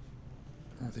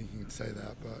don't think you can say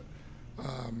that, but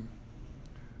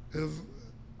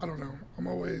I don't know. I'm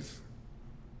always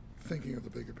thinking of the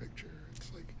bigger picture.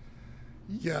 It's like,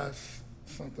 yes,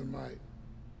 something might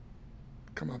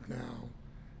come up now.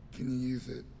 Can you use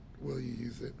it? Will you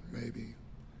use it? Maybe.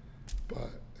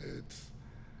 But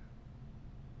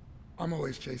I'm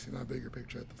always chasing that bigger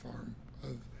picture at the farm.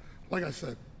 Like I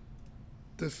said,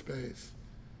 this space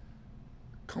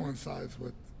coincides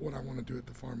with what I want to do at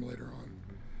the farm later on,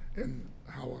 and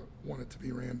how I want it to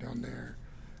be ran down there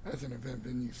as an event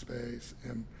venue space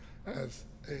and as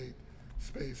a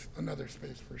space, another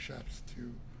space for chefs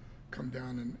to come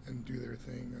down and do their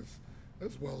thing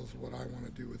as well as what I want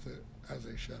to do with it as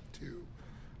a chef too.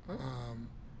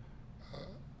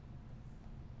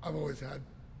 I've always had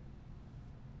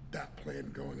that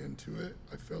plan going into it.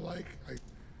 I feel like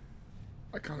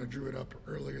I kind of drew it up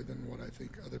earlier than what I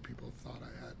think other people thought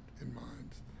I had in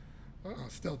mind.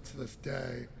 Still to this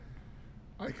day,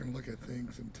 I can look at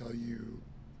things and tell you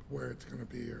where it's going to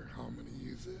be or how I'm going to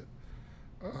use it.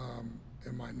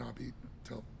 It might not be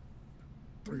till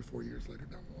 3-4 years later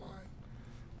down the line,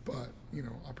 but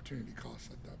opportunity costs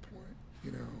at that point.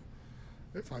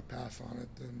 If I pass on it,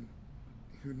 then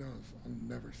who knows? I'll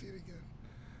never see it again.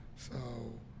 So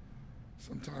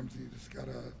sometimes you just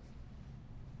gotta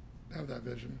have that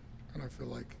vision, and I feel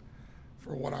like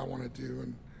for what I want to do,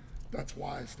 and that's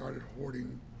why I started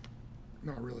hoarding.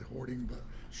 Not really hoarding, but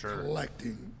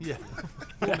collecting. Yeah,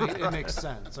 it makes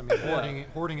sense. I mean,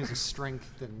 hoarding is a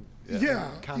strength, and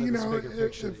kind of this bigger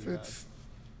picture.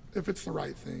 If it's the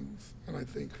right things, and I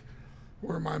think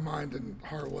where my mind and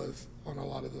heart was on a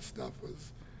lot of the stuff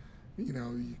was, you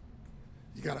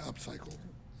got to upcycle.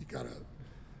 You got to,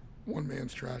 one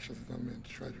man's trash is another man's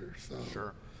treasure. So,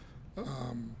 Sure.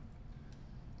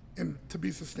 And to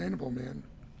be sustainable, man,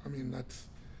 I mean, that's,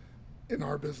 in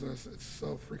our business, it's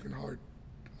so freaking hard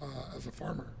as a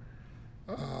farmer.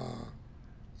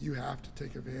 You have to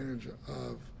take advantage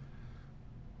of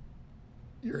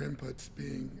your inputs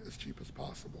being as cheap as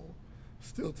possible.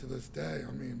 Still to this day,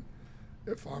 I mean,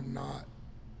 if I'm not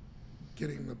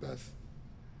getting the best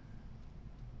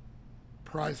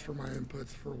price for my inputs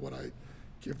for what I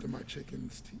give to my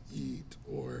chickens to eat,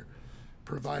 or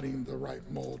providing the right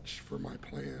mulch for my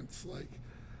plants, like,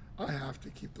 I have to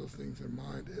keep those things in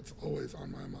mind. It's always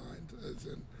on my mind, as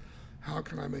in, how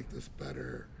can I make this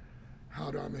better? How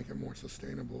do I make it more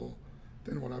sustainable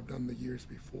than what I've done the years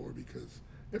before? Because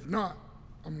if not,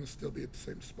 I'm going to still be at the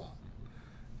same spot,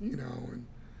 and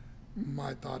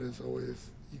my thought is always,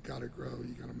 you got to grow,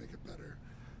 you got to make it better,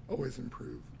 always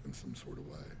improve in some sort of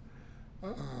way.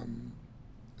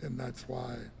 And that's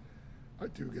why I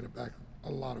do get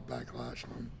a lot of backlash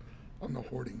on the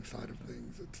hoarding side of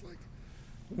things. It's like,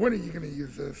 when are you going to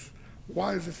use this?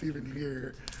 Why is this even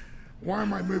here? Why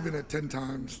am I moving it 10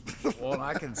 times? Well,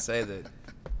 I can say that,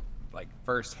 like,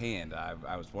 firsthand,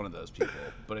 I was one of those people.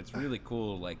 But it's really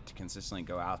cool, like, to consistently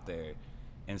go out there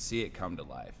and see it come to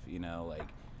life. Like,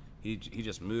 he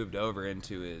just moved over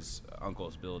into his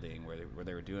uncle's building where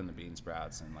they were doing the bean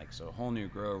sprouts, and, like, so a whole new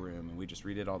grow room, and we just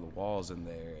redid all the walls in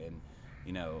there, and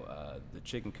the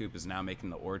chicken coop is now making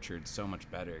the orchard so much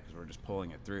better because we're just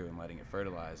pulling it through and letting it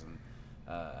fertilize. And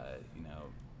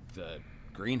the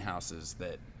greenhouses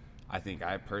that I think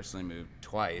I personally moved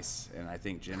twice, and I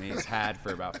think Jimmy's had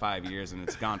for about 5 years, and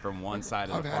it's gone from one side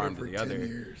of the farm to the other. 10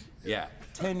 years. Yeah,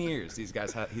 10 years.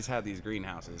 He's had these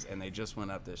greenhouses, and they just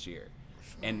went up this year.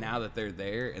 And now that they're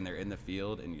there and they're in the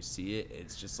field and you see it,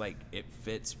 it's just like, it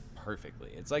fits perfectly.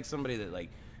 It's like somebody that,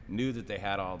 like, knew that they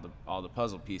had all the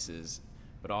puzzle pieces,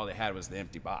 but all they had was the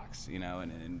empty box,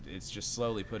 and it's just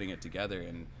slowly putting it together,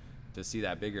 and to see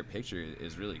that bigger picture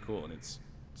is really cool, and it's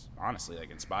honestly,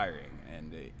 like, inspiring,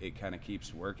 and it kind of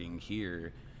keeps working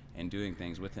here and doing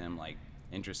things with him, like,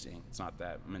 interesting. It's not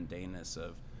that mundaneness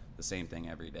of the same thing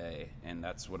every day, and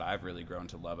that's what I've really grown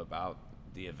to love about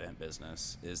the event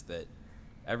business, is that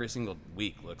every single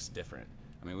week looks different.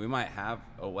 I mean, we might have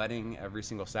a wedding every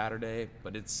single Saturday,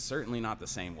 but it's certainly not the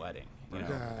same wedding.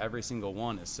 Every single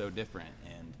one is so different,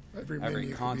 and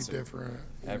every concert, different,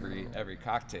 every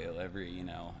cocktail,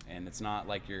 and it's not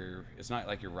like you're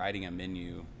writing a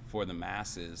menu for the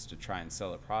masses to try and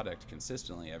sell a product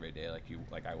consistently every day,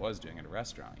 like I was doing at a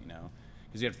restaurant,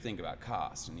 because you have to think about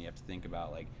cost, and you have to think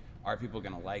about, like, are people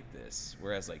gonna like this?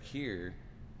 Whereas, like, here,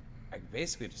 I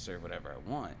basically just serve whatever I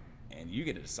want, and you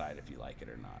get to decide if you like it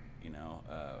or not.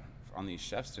 On these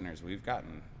chef's dinners, we've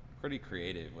gotten pretty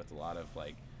creative with a lot of,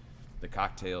 like, the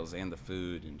cocktails and the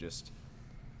food, and just,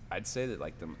 I'd say that,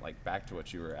 like, back to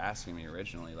what you were asking me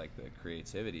originally, like, the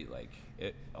creativity, like,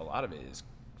 a lot of it is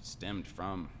stemmed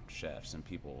from chefs and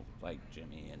people like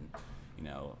Jimmy, and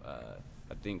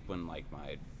I think when, like,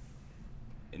 my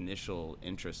initial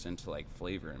interest into, like,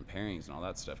 flavor and pairings and all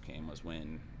that stuff came was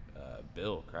when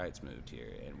Bill Kreitz moved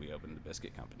here and we opened the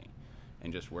biscuit company,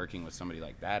 and just working with somebody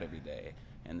like that every day,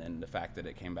 and then the fact that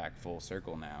it came back full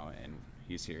circle now, and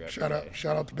he's here every day.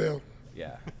 Shout out to Bill.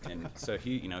 Yeah, and so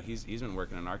he's been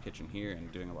working in our kitchen here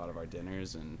and doing a lot of our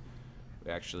dinners, and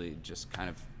we actually just kind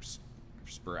of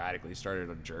sporadically started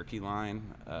a jerky line.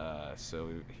 So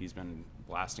he's been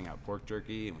blasting out pork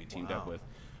jerky, and we teamed up with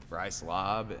Bryce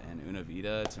Lobb and Una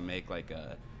Vida to make, like,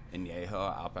 a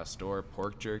Añejo al Pastor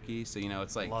pork jerky. So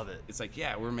it's like, love it. It's like,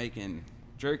 yeah, we're making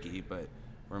jerky, but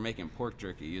we're making pork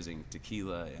jerky using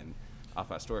tequila and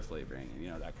Pastor flavoring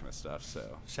and, that kind of stuff.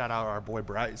 So Shout out our boy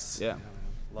Bryce. yeah.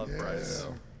 Love Yeah. Bryce.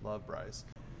 Love Bryce.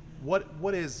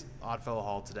 What is Oddfellow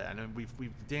Hall today? I know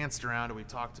we've danced around and we've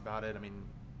talked about it. I mean,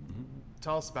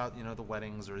 tell us about the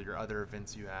weddings or your other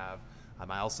events you have.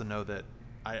 I also know that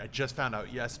I just found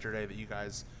out yesterday that you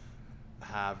guys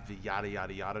have the Yada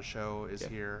Yada Yada show is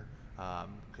here,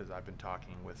 because I've been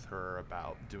talking with her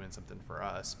about doing something for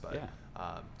us. But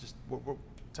just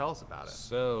tell us about it.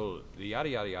 So the Yada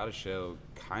Yada Yada show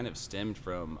kind of stemmed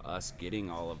from us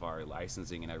getting all of our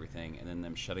licensing and everything, and then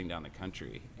them shutting down the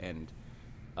country, and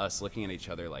us looking at each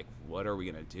other like, what are we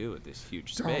going to do with this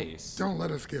huge space? Don't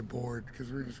let us get bored,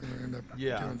 because we're just going to end up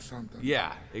doing something.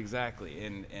 Yeah, exactly.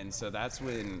 And so that's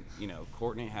when,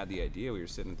 Courtney had the idea. We were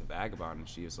sitting at the Vagabond, and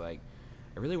she was like,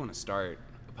 I really want to start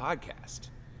a podcast.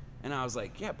 And I was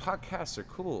like, yeah, podcasts are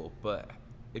cool, but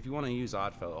if you want to use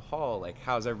Oddfellow Hall, like,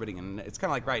 how's everybody going to... It's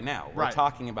kind of like right now. We're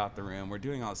talking about the room. We're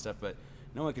doing all this stuff, but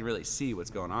no one can really see what's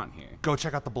going on here. Go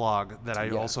check out the blog that I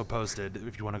also posted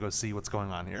if you want to go see what's going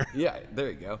on here. Yeah, there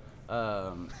you go.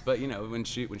 But when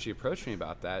she approached me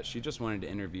about that, she just wanted to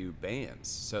interview bands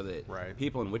so that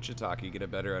people in Wichita could get a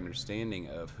better understanding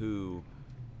of who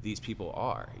these people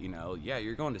are.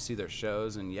 You're going to see their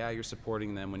shows, and you're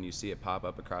supporting them when you see it pop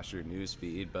up across your news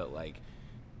feed, but like,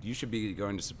 you should be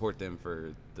going to support them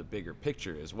for the bigger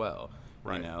picture as well.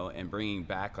 And bringing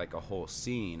back like a whole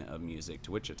scene of music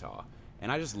to Wichita.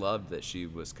 And I just loved that she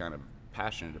was kind of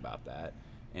passionate about that.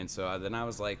 And so then I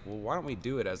was like, well, why don't we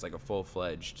do it as like a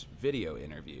full-fledged video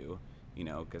interview,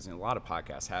 because a lot of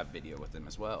podcasts have video with them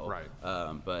as well.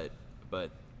 Right.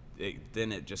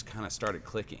 Then it just kind of started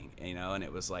clicking, and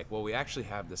it was like, well, we actually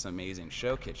have this amazing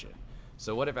show kitchen.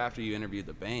 So what if after you interview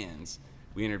the bands,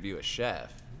 we interview a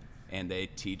chef, and they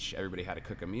teach everybody how to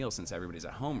cook a meal since everybody's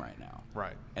at home right now.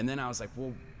 Right. And then I was like,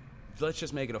 well, let's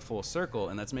just make it a full circle,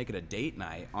 and let's make it a date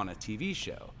night on a TV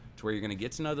show to where you're going to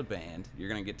get to know the band. You're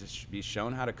going to get to be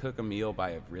shown how to cook a meal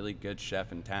by a really good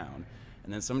chef in town,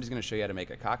 and then somebody's going to show you how to make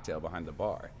a cocktail behind the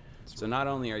bar. So not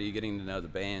only are you getting to know the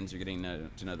bands, you're getting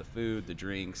to know the food, the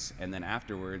drinks, and then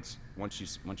afterwards, once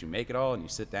you make it all and you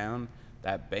sit down,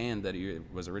 that band that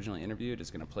was originally interviewed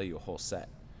is going to play you a whole set.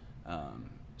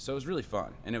 So it was really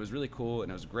fun, and it was really cool,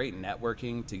 and it was great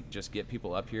networking to just get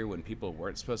people up here when people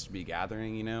weren't supposed to be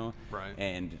gathering, Right.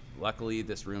 And luckily,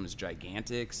 this room is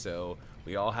gigantic, so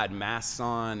we all had masks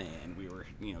on, and we were,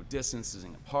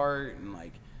 distancing apart, and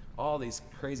like all these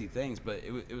crazy things. But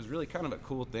it was really kind of a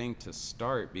cool thing to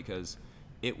start, because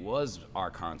it was our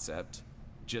concept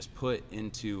just put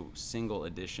into single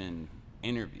edition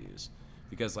interviews,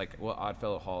 because like what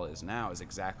Oddfellow Hall is now is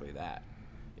exactly that.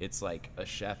 It's like a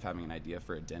chef having an idea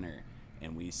for a dinner,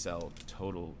 and we sell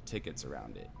total tickets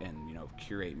around it, and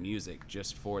curate music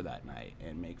just for that night,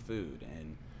 and make food,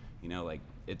 and like,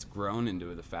 it's grown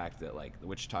into the fact that like the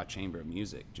Wichita Chamber of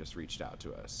Music just reached out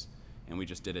to us, and we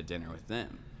just did a dinner with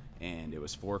them, and it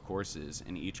was 4 courses,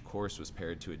 and each course was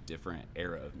paired to a different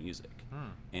era of music.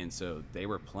 And so they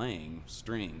were playing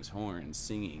strings, horns,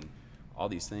 singing, all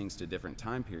these things to different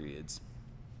time periods.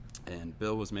 And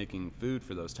Bill was making food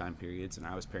for those time periods, and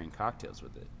I was pairing cocktails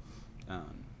with it.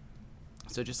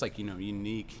 So just like,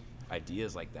 unique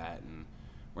ideas like that. And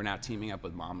we're now teaming up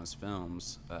with Mama's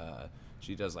Films.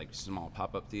 She does like small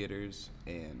pop-up theaters,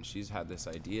 and she's had this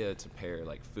idea to pair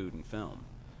like food and film.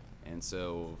 And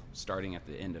so starting at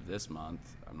the end of this month,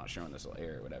 I'm not sure when this will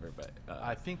air or whatever, but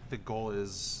I think the goal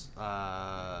is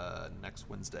next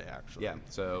Wednesday, actually. yeah,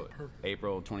 so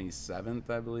April 27th,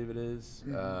 I believe it is.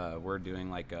 We're doing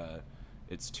like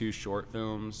it's 2 short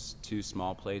films, 2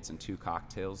 small plates, and 2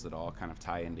 cocktails that all kind of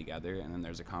tie in together, and then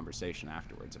there's a conversation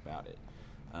afterwards about it.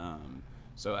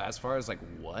 So as far as like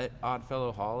what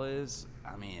Oddfellow Hall is,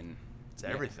 I mean, It's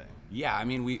everything. Yeah, I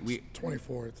mean, we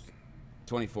 24th.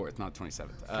 24th, not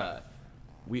 27th.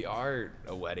 We are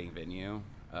a wedding venue.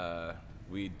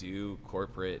 We do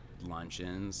corporate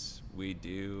luncheons. We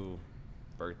do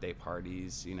birthday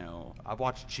parties, I've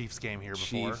watched Chiefs game here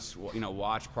before. Chiefs,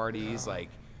 watch parties, like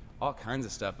all kinds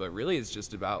of stuff. But really, it's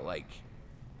just about like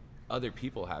other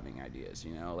people having ideas,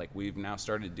 Like we've now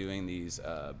started doing these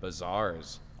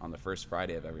bazaars on the first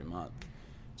Friday of every month,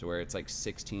 to where it's like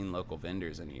 16 local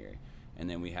vendors in here. And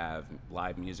then we have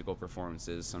live musical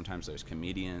performances. Sometimes there's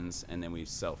comedians, and then we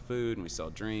sell food and we sell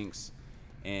drinks.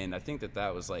 And I think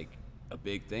that was like a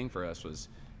big thing for us, was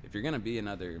if you're going to be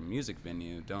another music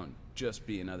venue, don't just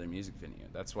be another music venue.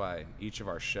 That's why each of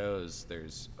our shows,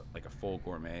 there's like a full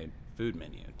gourmet food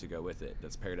menu to go with it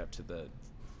that's paired up to the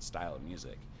style of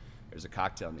music. There's a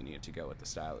cocktail menu to go with the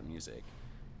style of music,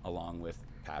 along with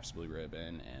Pabst Blue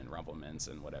Ribbon and Rumple Mints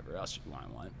and whatever else you might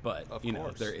want. But, Of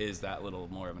course. there is that little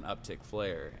more of an uptick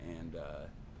flair. And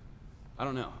I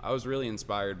don't know. I was really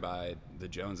inspired by the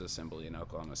Jones Assembly in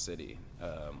Oklahoma City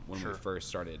when we first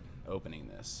started opening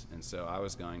this. And so I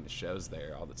was going to shows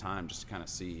there all the time just to kind of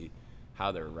see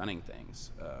how they're running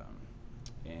things.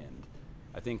 And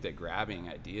I think that grabbing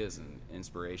ideas and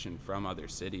inspiration from other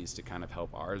cities to kind of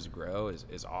help ours grow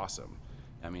is awesome.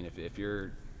 I mean, if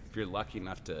you're lucky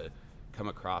enough to come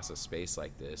across a space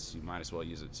like this, you might as well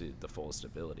use it to the fullest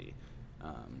ability.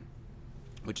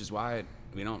 Which is why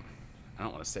I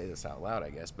don't want to say this out loud, I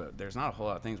guess, but there's not a whole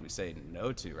lot of things we say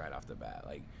no to right off the bat.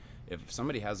 Like, if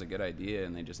somebody has a good idea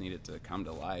and they just need it to come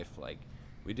to life, like,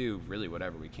 we do really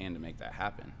whatever we can to make that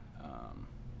happen.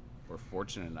 We're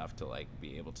fortunate enough to, like,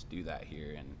 be able to do that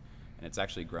here, and it's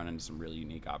actually grown into some really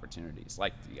unique opportunities,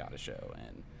 like the Yada Show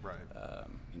and,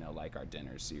 like our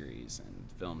dinner series and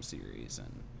film series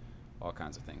and all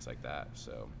kinds of things like that.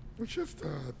 So it's just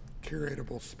a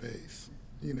curatable space,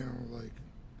 like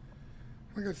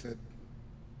I said,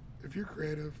 if you're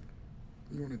creative,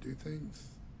 you want to do things,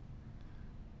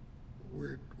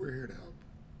 we're here to help.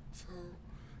 So,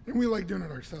 and we like doing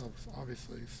it ourselves,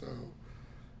 obviously. So,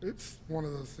 it's one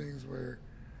of those things where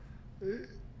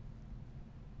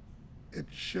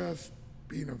it's just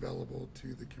being available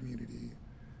to the community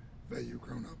that you've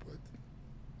grown up with.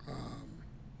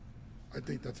 I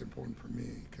think that's important for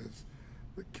me because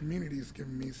the community has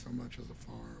given me so much as a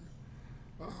farm,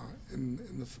 in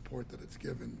the support that it's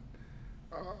given.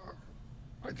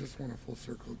 I just want a full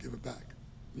circle, give it back,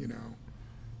 no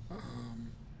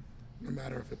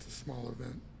matter if it's a small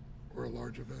event or a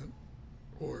large event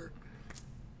or,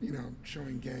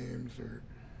 showing games or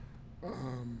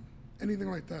anything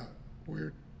like that.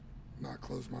 We're not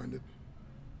closed-minded.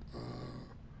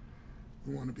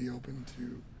 We want to be open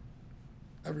to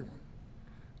everyone,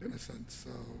 in a sense.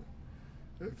 So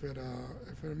if it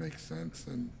makes sense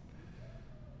and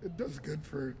it does good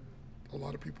for a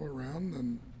lot of people around,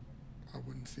 then I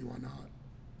wouldn't see why not,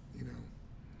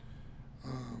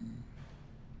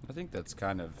 I think that's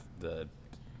kind of the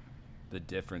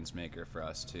difference maker for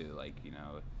us too. Like,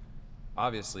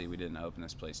 obviously we didn't open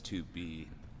this place to be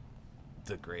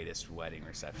the greatest wedding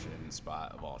reception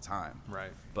spot of all time.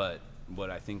 Right. But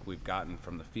what I think we've gotten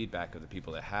from the feedback of the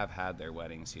people that have had their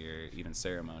weddings here, even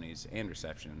ceremonies and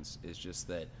receptions, is just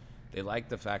that they like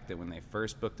the fact that when they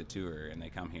first book the tour and they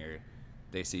come here,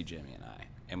 they see Jimmy and I,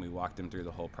 and we walk them through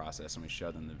the whole process and we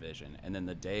show them the vision. And then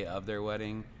the day of their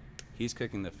wedding, he's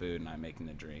cooking the food and I'm making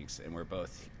the drinks, and we're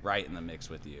both right in the mix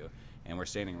with you, and we're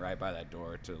standing right by that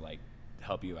door to, like,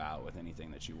 help you out with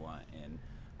anything that you want. And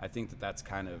I think that that's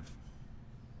kind of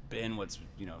been what's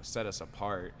set us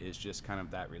apart, is just kind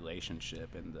of that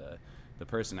relationship and the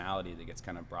personality that gets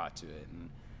kind of brought to it, and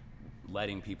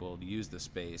letting people use the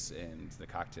space and the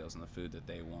cocktails and the food that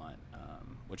they want,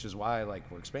 which is why, like,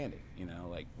 we're expanding.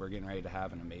 Like, we're getting ready to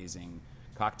have an amazing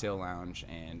cocktail lounge,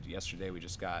 and yesterday we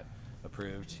just got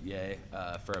approved,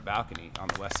 for a balcony on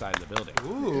the west side of the building.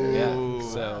 Ooh.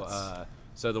 Yeah.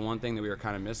 So the one thing that we were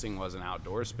kind of missing was an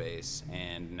outdoor space,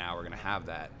 and now we're going to have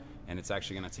that. And it's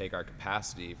actually going to take our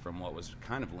capacity from what was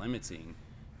kind of limiting,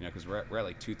 because we're at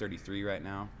like 233 right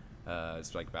now.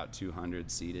 It's like about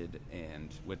 200 seated,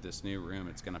 and with this new room,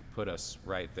 it's going to put us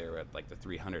right there at like the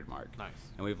 300 mark. Nice.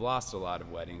 And we've lost a lot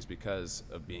of weddings because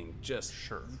of being just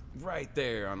right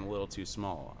there on a little too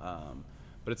small.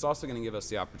 But it's also going to give us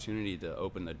the opportunity to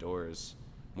open the doors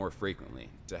more frequently,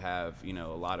 to have, a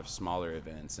lot of smaller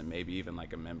events, and maybe even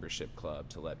like a membership club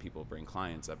to let people bring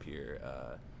clients up here,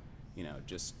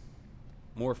 just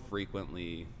more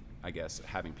frequently, I guess,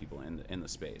 having people in the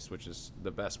space, which is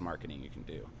the best marketing you can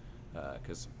do,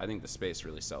 because I think the space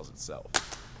really sells itself.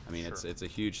 I mean, it's a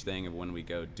huge thing of when we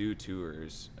go do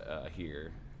tours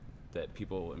here, that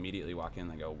people immediately walk in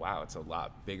and they go, wow, it's a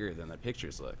lot bigger than the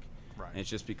pictures look. Right. And it's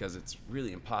just because it's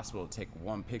really impossible to take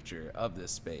one picture of this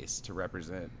space to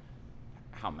represent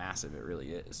how massive it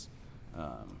really is.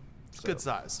 It's good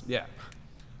size. Yeah.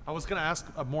 I was going to ask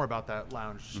more about that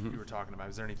lounge you were talking about.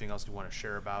 Is there anything else you want to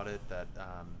share about it, that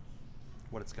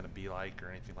what it's going to be like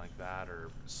or anything like that? Or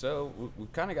So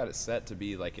we've kind of got it set to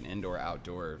be like an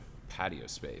indoor-outdoor patio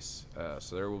space.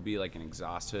 So there will be like an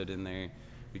exhaust hood in there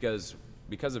because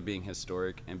of being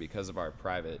historic and because of our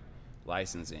private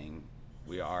licensing,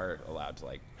 we are allowed to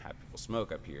like have people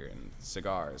smoke up here and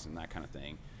cigars and that kind of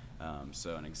thing.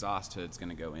 So an exhaust hood's going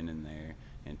to go in there,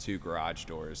 and 2 garage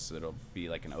doors, so it'll be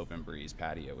like an open breeze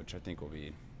patio, which I think will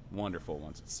be wonderful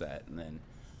once it's set. And then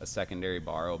a secondary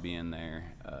bar will be in there,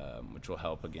 which will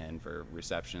help again for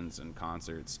receptions and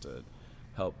concerts to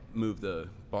help move the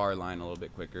bar line a little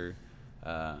bit quicker.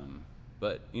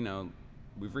 But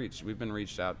we've been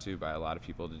reached out to by a lot of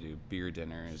people to do beer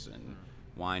dinners and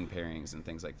wine pairings and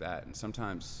things like that. And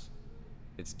sometimes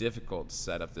it's difficult to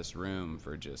set up this room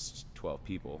for just 12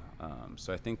 people.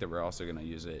 So I think that we're also going to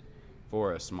use it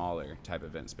for a smaller type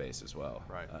event space as well.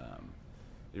 Right.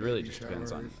 It really just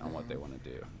depends on what they want to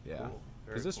do. Yeah. Cool.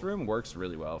 Very Because this cool. room works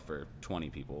really well for 20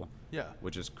 people. Yeah.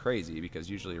 Which is crazy because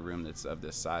usually a room that's of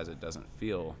this size, it doesn't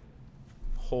feel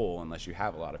whole unless you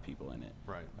have a lot of people in it.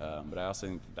 Right. But I also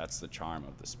think that's the charm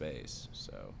of the space.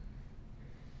 So.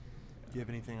 Do you have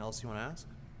anything else you want to ask?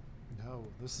 No,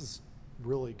 this is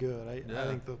really good. I Yeah.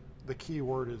 think the key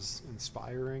word is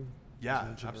inspiring. as Yeah,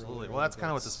 mentioned absolutely. earlier. Well, that's kind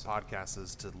of what this podcast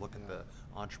is, to look at the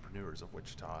entrepreneurs of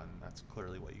Wichita, and that's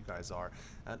clearly what you guys are.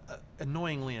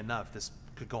 Annoyingly enough, this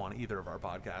could go on either of our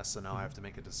podcasts, so now I have to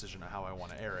make a decision on how I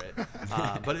want to air it.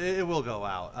 But it will go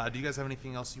out. Do you guys have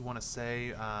anything else you want to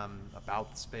say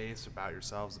about the space, about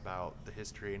yourselves, about the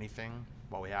history, anything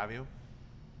while we have you?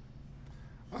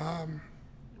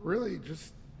 Really,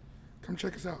 just come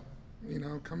check us out.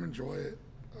 Come enjoy it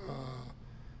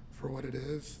for what it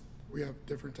is. We have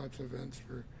different types of events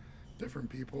for different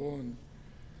people, and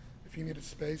if you need a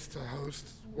space to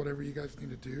host whatever you guys need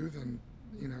to do, then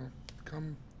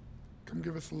come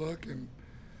give us a look. And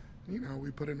we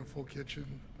put in a full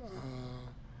kitchen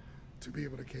to be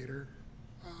able to cater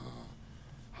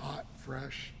hot,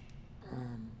 fresh.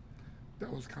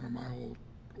 That was kind of my whole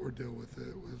ordeal with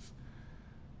it. Was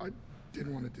I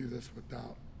didn't want to do this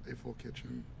without a full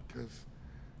kitchen because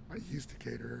I used to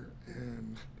cater,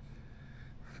 and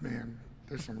man,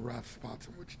 there's some rough spots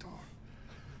in Wichita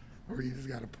where you just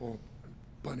got to pull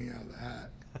bunny out of the hat,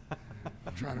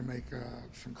 trying to make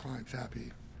some clients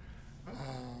happy.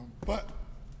 But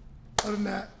other than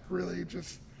that, really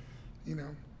just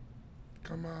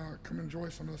come enjoy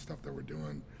some of the stuff that we're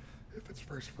doing. If it's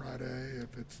First Friday,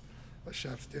 if it's a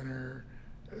chef's dinner,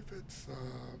 if it's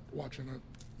watching a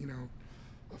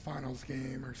finals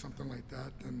game or something like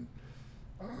that, then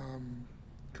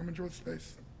come enjoy the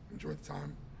space, enjoy the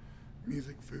time,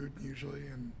 music, food usually,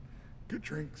 and good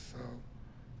drinks.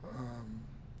 So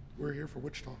we're here for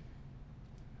Wichita.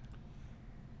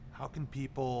 How can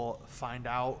people find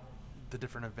out the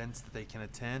different events that they can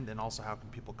attend, and also how can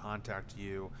people contact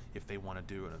you if they want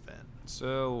to do an event?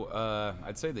 So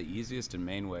I'd say the easiest and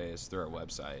main way is through our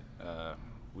website.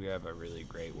 We have a really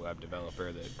great web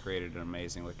developer that created an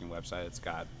amazing looking website. It's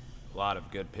got a lot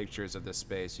of good pictures of this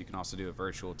space. You can also do a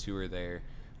virtual tour there.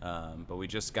 But we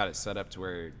just got it set up to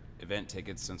where event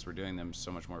tickets, since we're doing them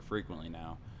so much more frequently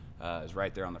now, is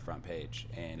right there on the front page.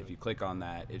 And if you click on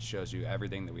that, it shows you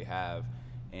everything that we have.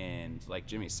 And like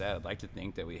Jimmy said, I'd like to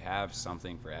think that we have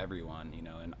something for everyone,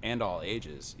 and all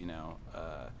ages.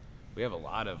 We have a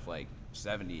lot of like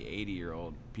 70,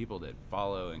 80-year-old people that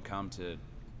follow and come to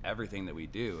everything that we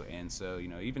do. And so,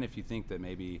 even if you think that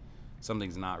maybe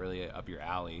something's not really up your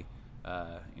alley,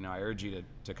 I urge you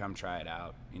to come try it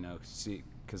out, see,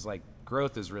 because like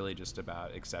growth is really just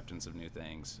about acceptance of new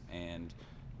things, and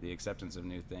the acceptance of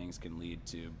new things can lead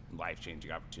to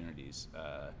life-changing opportunities.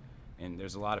 And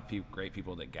there's a lot of great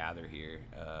people that gather here.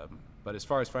 But as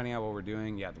far as finding out what we're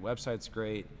doing, the website's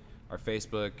great. Our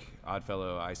Facebook,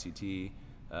 Oddfellow ICT.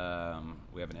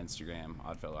 We have an Instagram,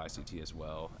 Oddfellow ICT as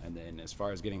well. And then as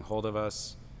far as getting hold of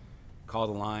us, call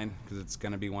the line because it's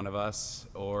going to be one of us.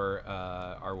 Or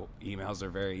our emails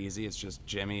are very easy. It's just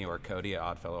Jimmy or Cody at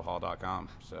oddfellowhall.com.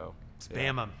 So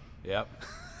Spam them. Yep.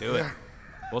 Do it.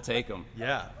 We'll take them.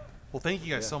 Yeah. Well, thank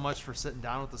you guys so much for sitting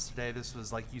down with us today. This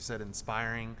was, like you said,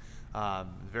 inspiring.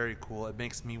 Very cool. It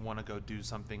makes me want to go do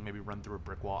something, maybe run through a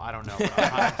brick wall. I don't know.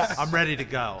 But I'm ready to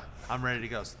go.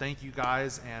 So thank you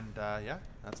guys. And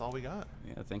that's all we got.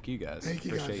 Yeah, thank you guys. Thank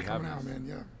you Appreciate guys for coming having out, us. man.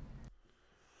 Yeah.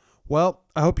 Well,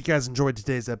 I hope you guys enjoyed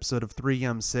today's episode of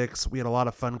 3M6. We had a lot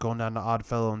of fun going down to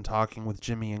Oddfellow and talking with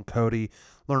Jimmy and Cody.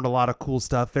 Learned a lot of cool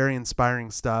stuff, very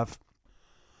inspiring stuff.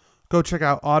 Go check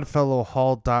out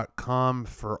oddfellowhall.com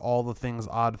for all the things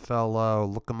Oddfellow.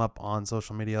 Look them up on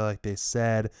social media like they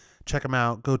said. Check them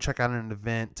out. Go check out an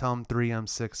event. Tell them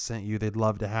 3M6 sent you. They'd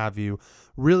love to have you.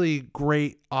 Really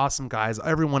great, awesome guys.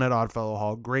 Everyone at Oddfellow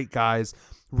Hall, great guys.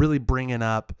 Really bringing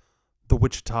up the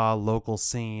Wichita local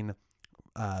scene,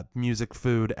 music,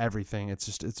 food, everything.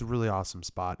 It's a really awesome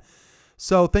spot.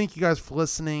 So thank you guys for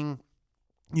listening.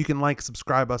 You can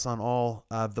subscribe us on all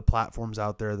of the platforms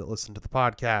out there that listen to the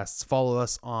podcasts. Follow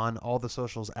us on all the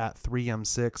socials at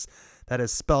 3M6. That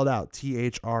is spelled out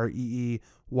THREEYUMSIX.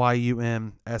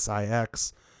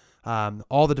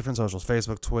 All the different socials,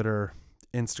 Facebook, Twitter,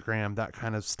 Instagram, that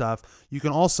kind of stuff. You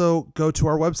can also go to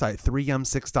our website,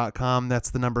 3m6.com.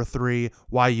 That's the number 3,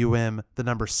 YUM, the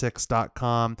number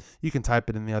 6.com. You can type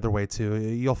it in the other way too.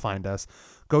 You'll find us.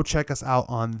 Go check us out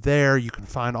on there. You can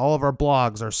find all of our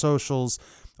blogs, our socials,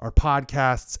 our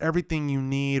podcasts, everything you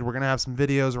need. We're going to have some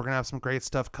videos. We're going to have some great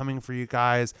stuff coming for you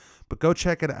guys. But go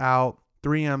check it out,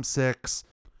 3M6.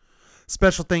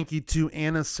 Special thank you to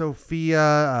Anna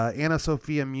Sophia, Anna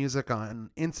Sophia Music on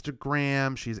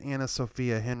Instagram. She's Anna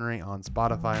Sophia Henry on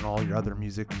Spotify and all your other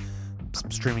music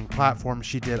streaming platforms.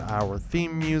 She did our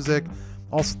theme music.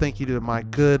 Also, thank you to my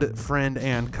good friend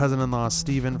and cousin-in-law,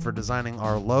 Steven, for designing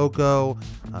our logo.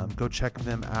 Go check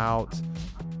them out.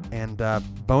 And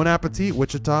bon appetit,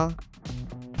 Wichita.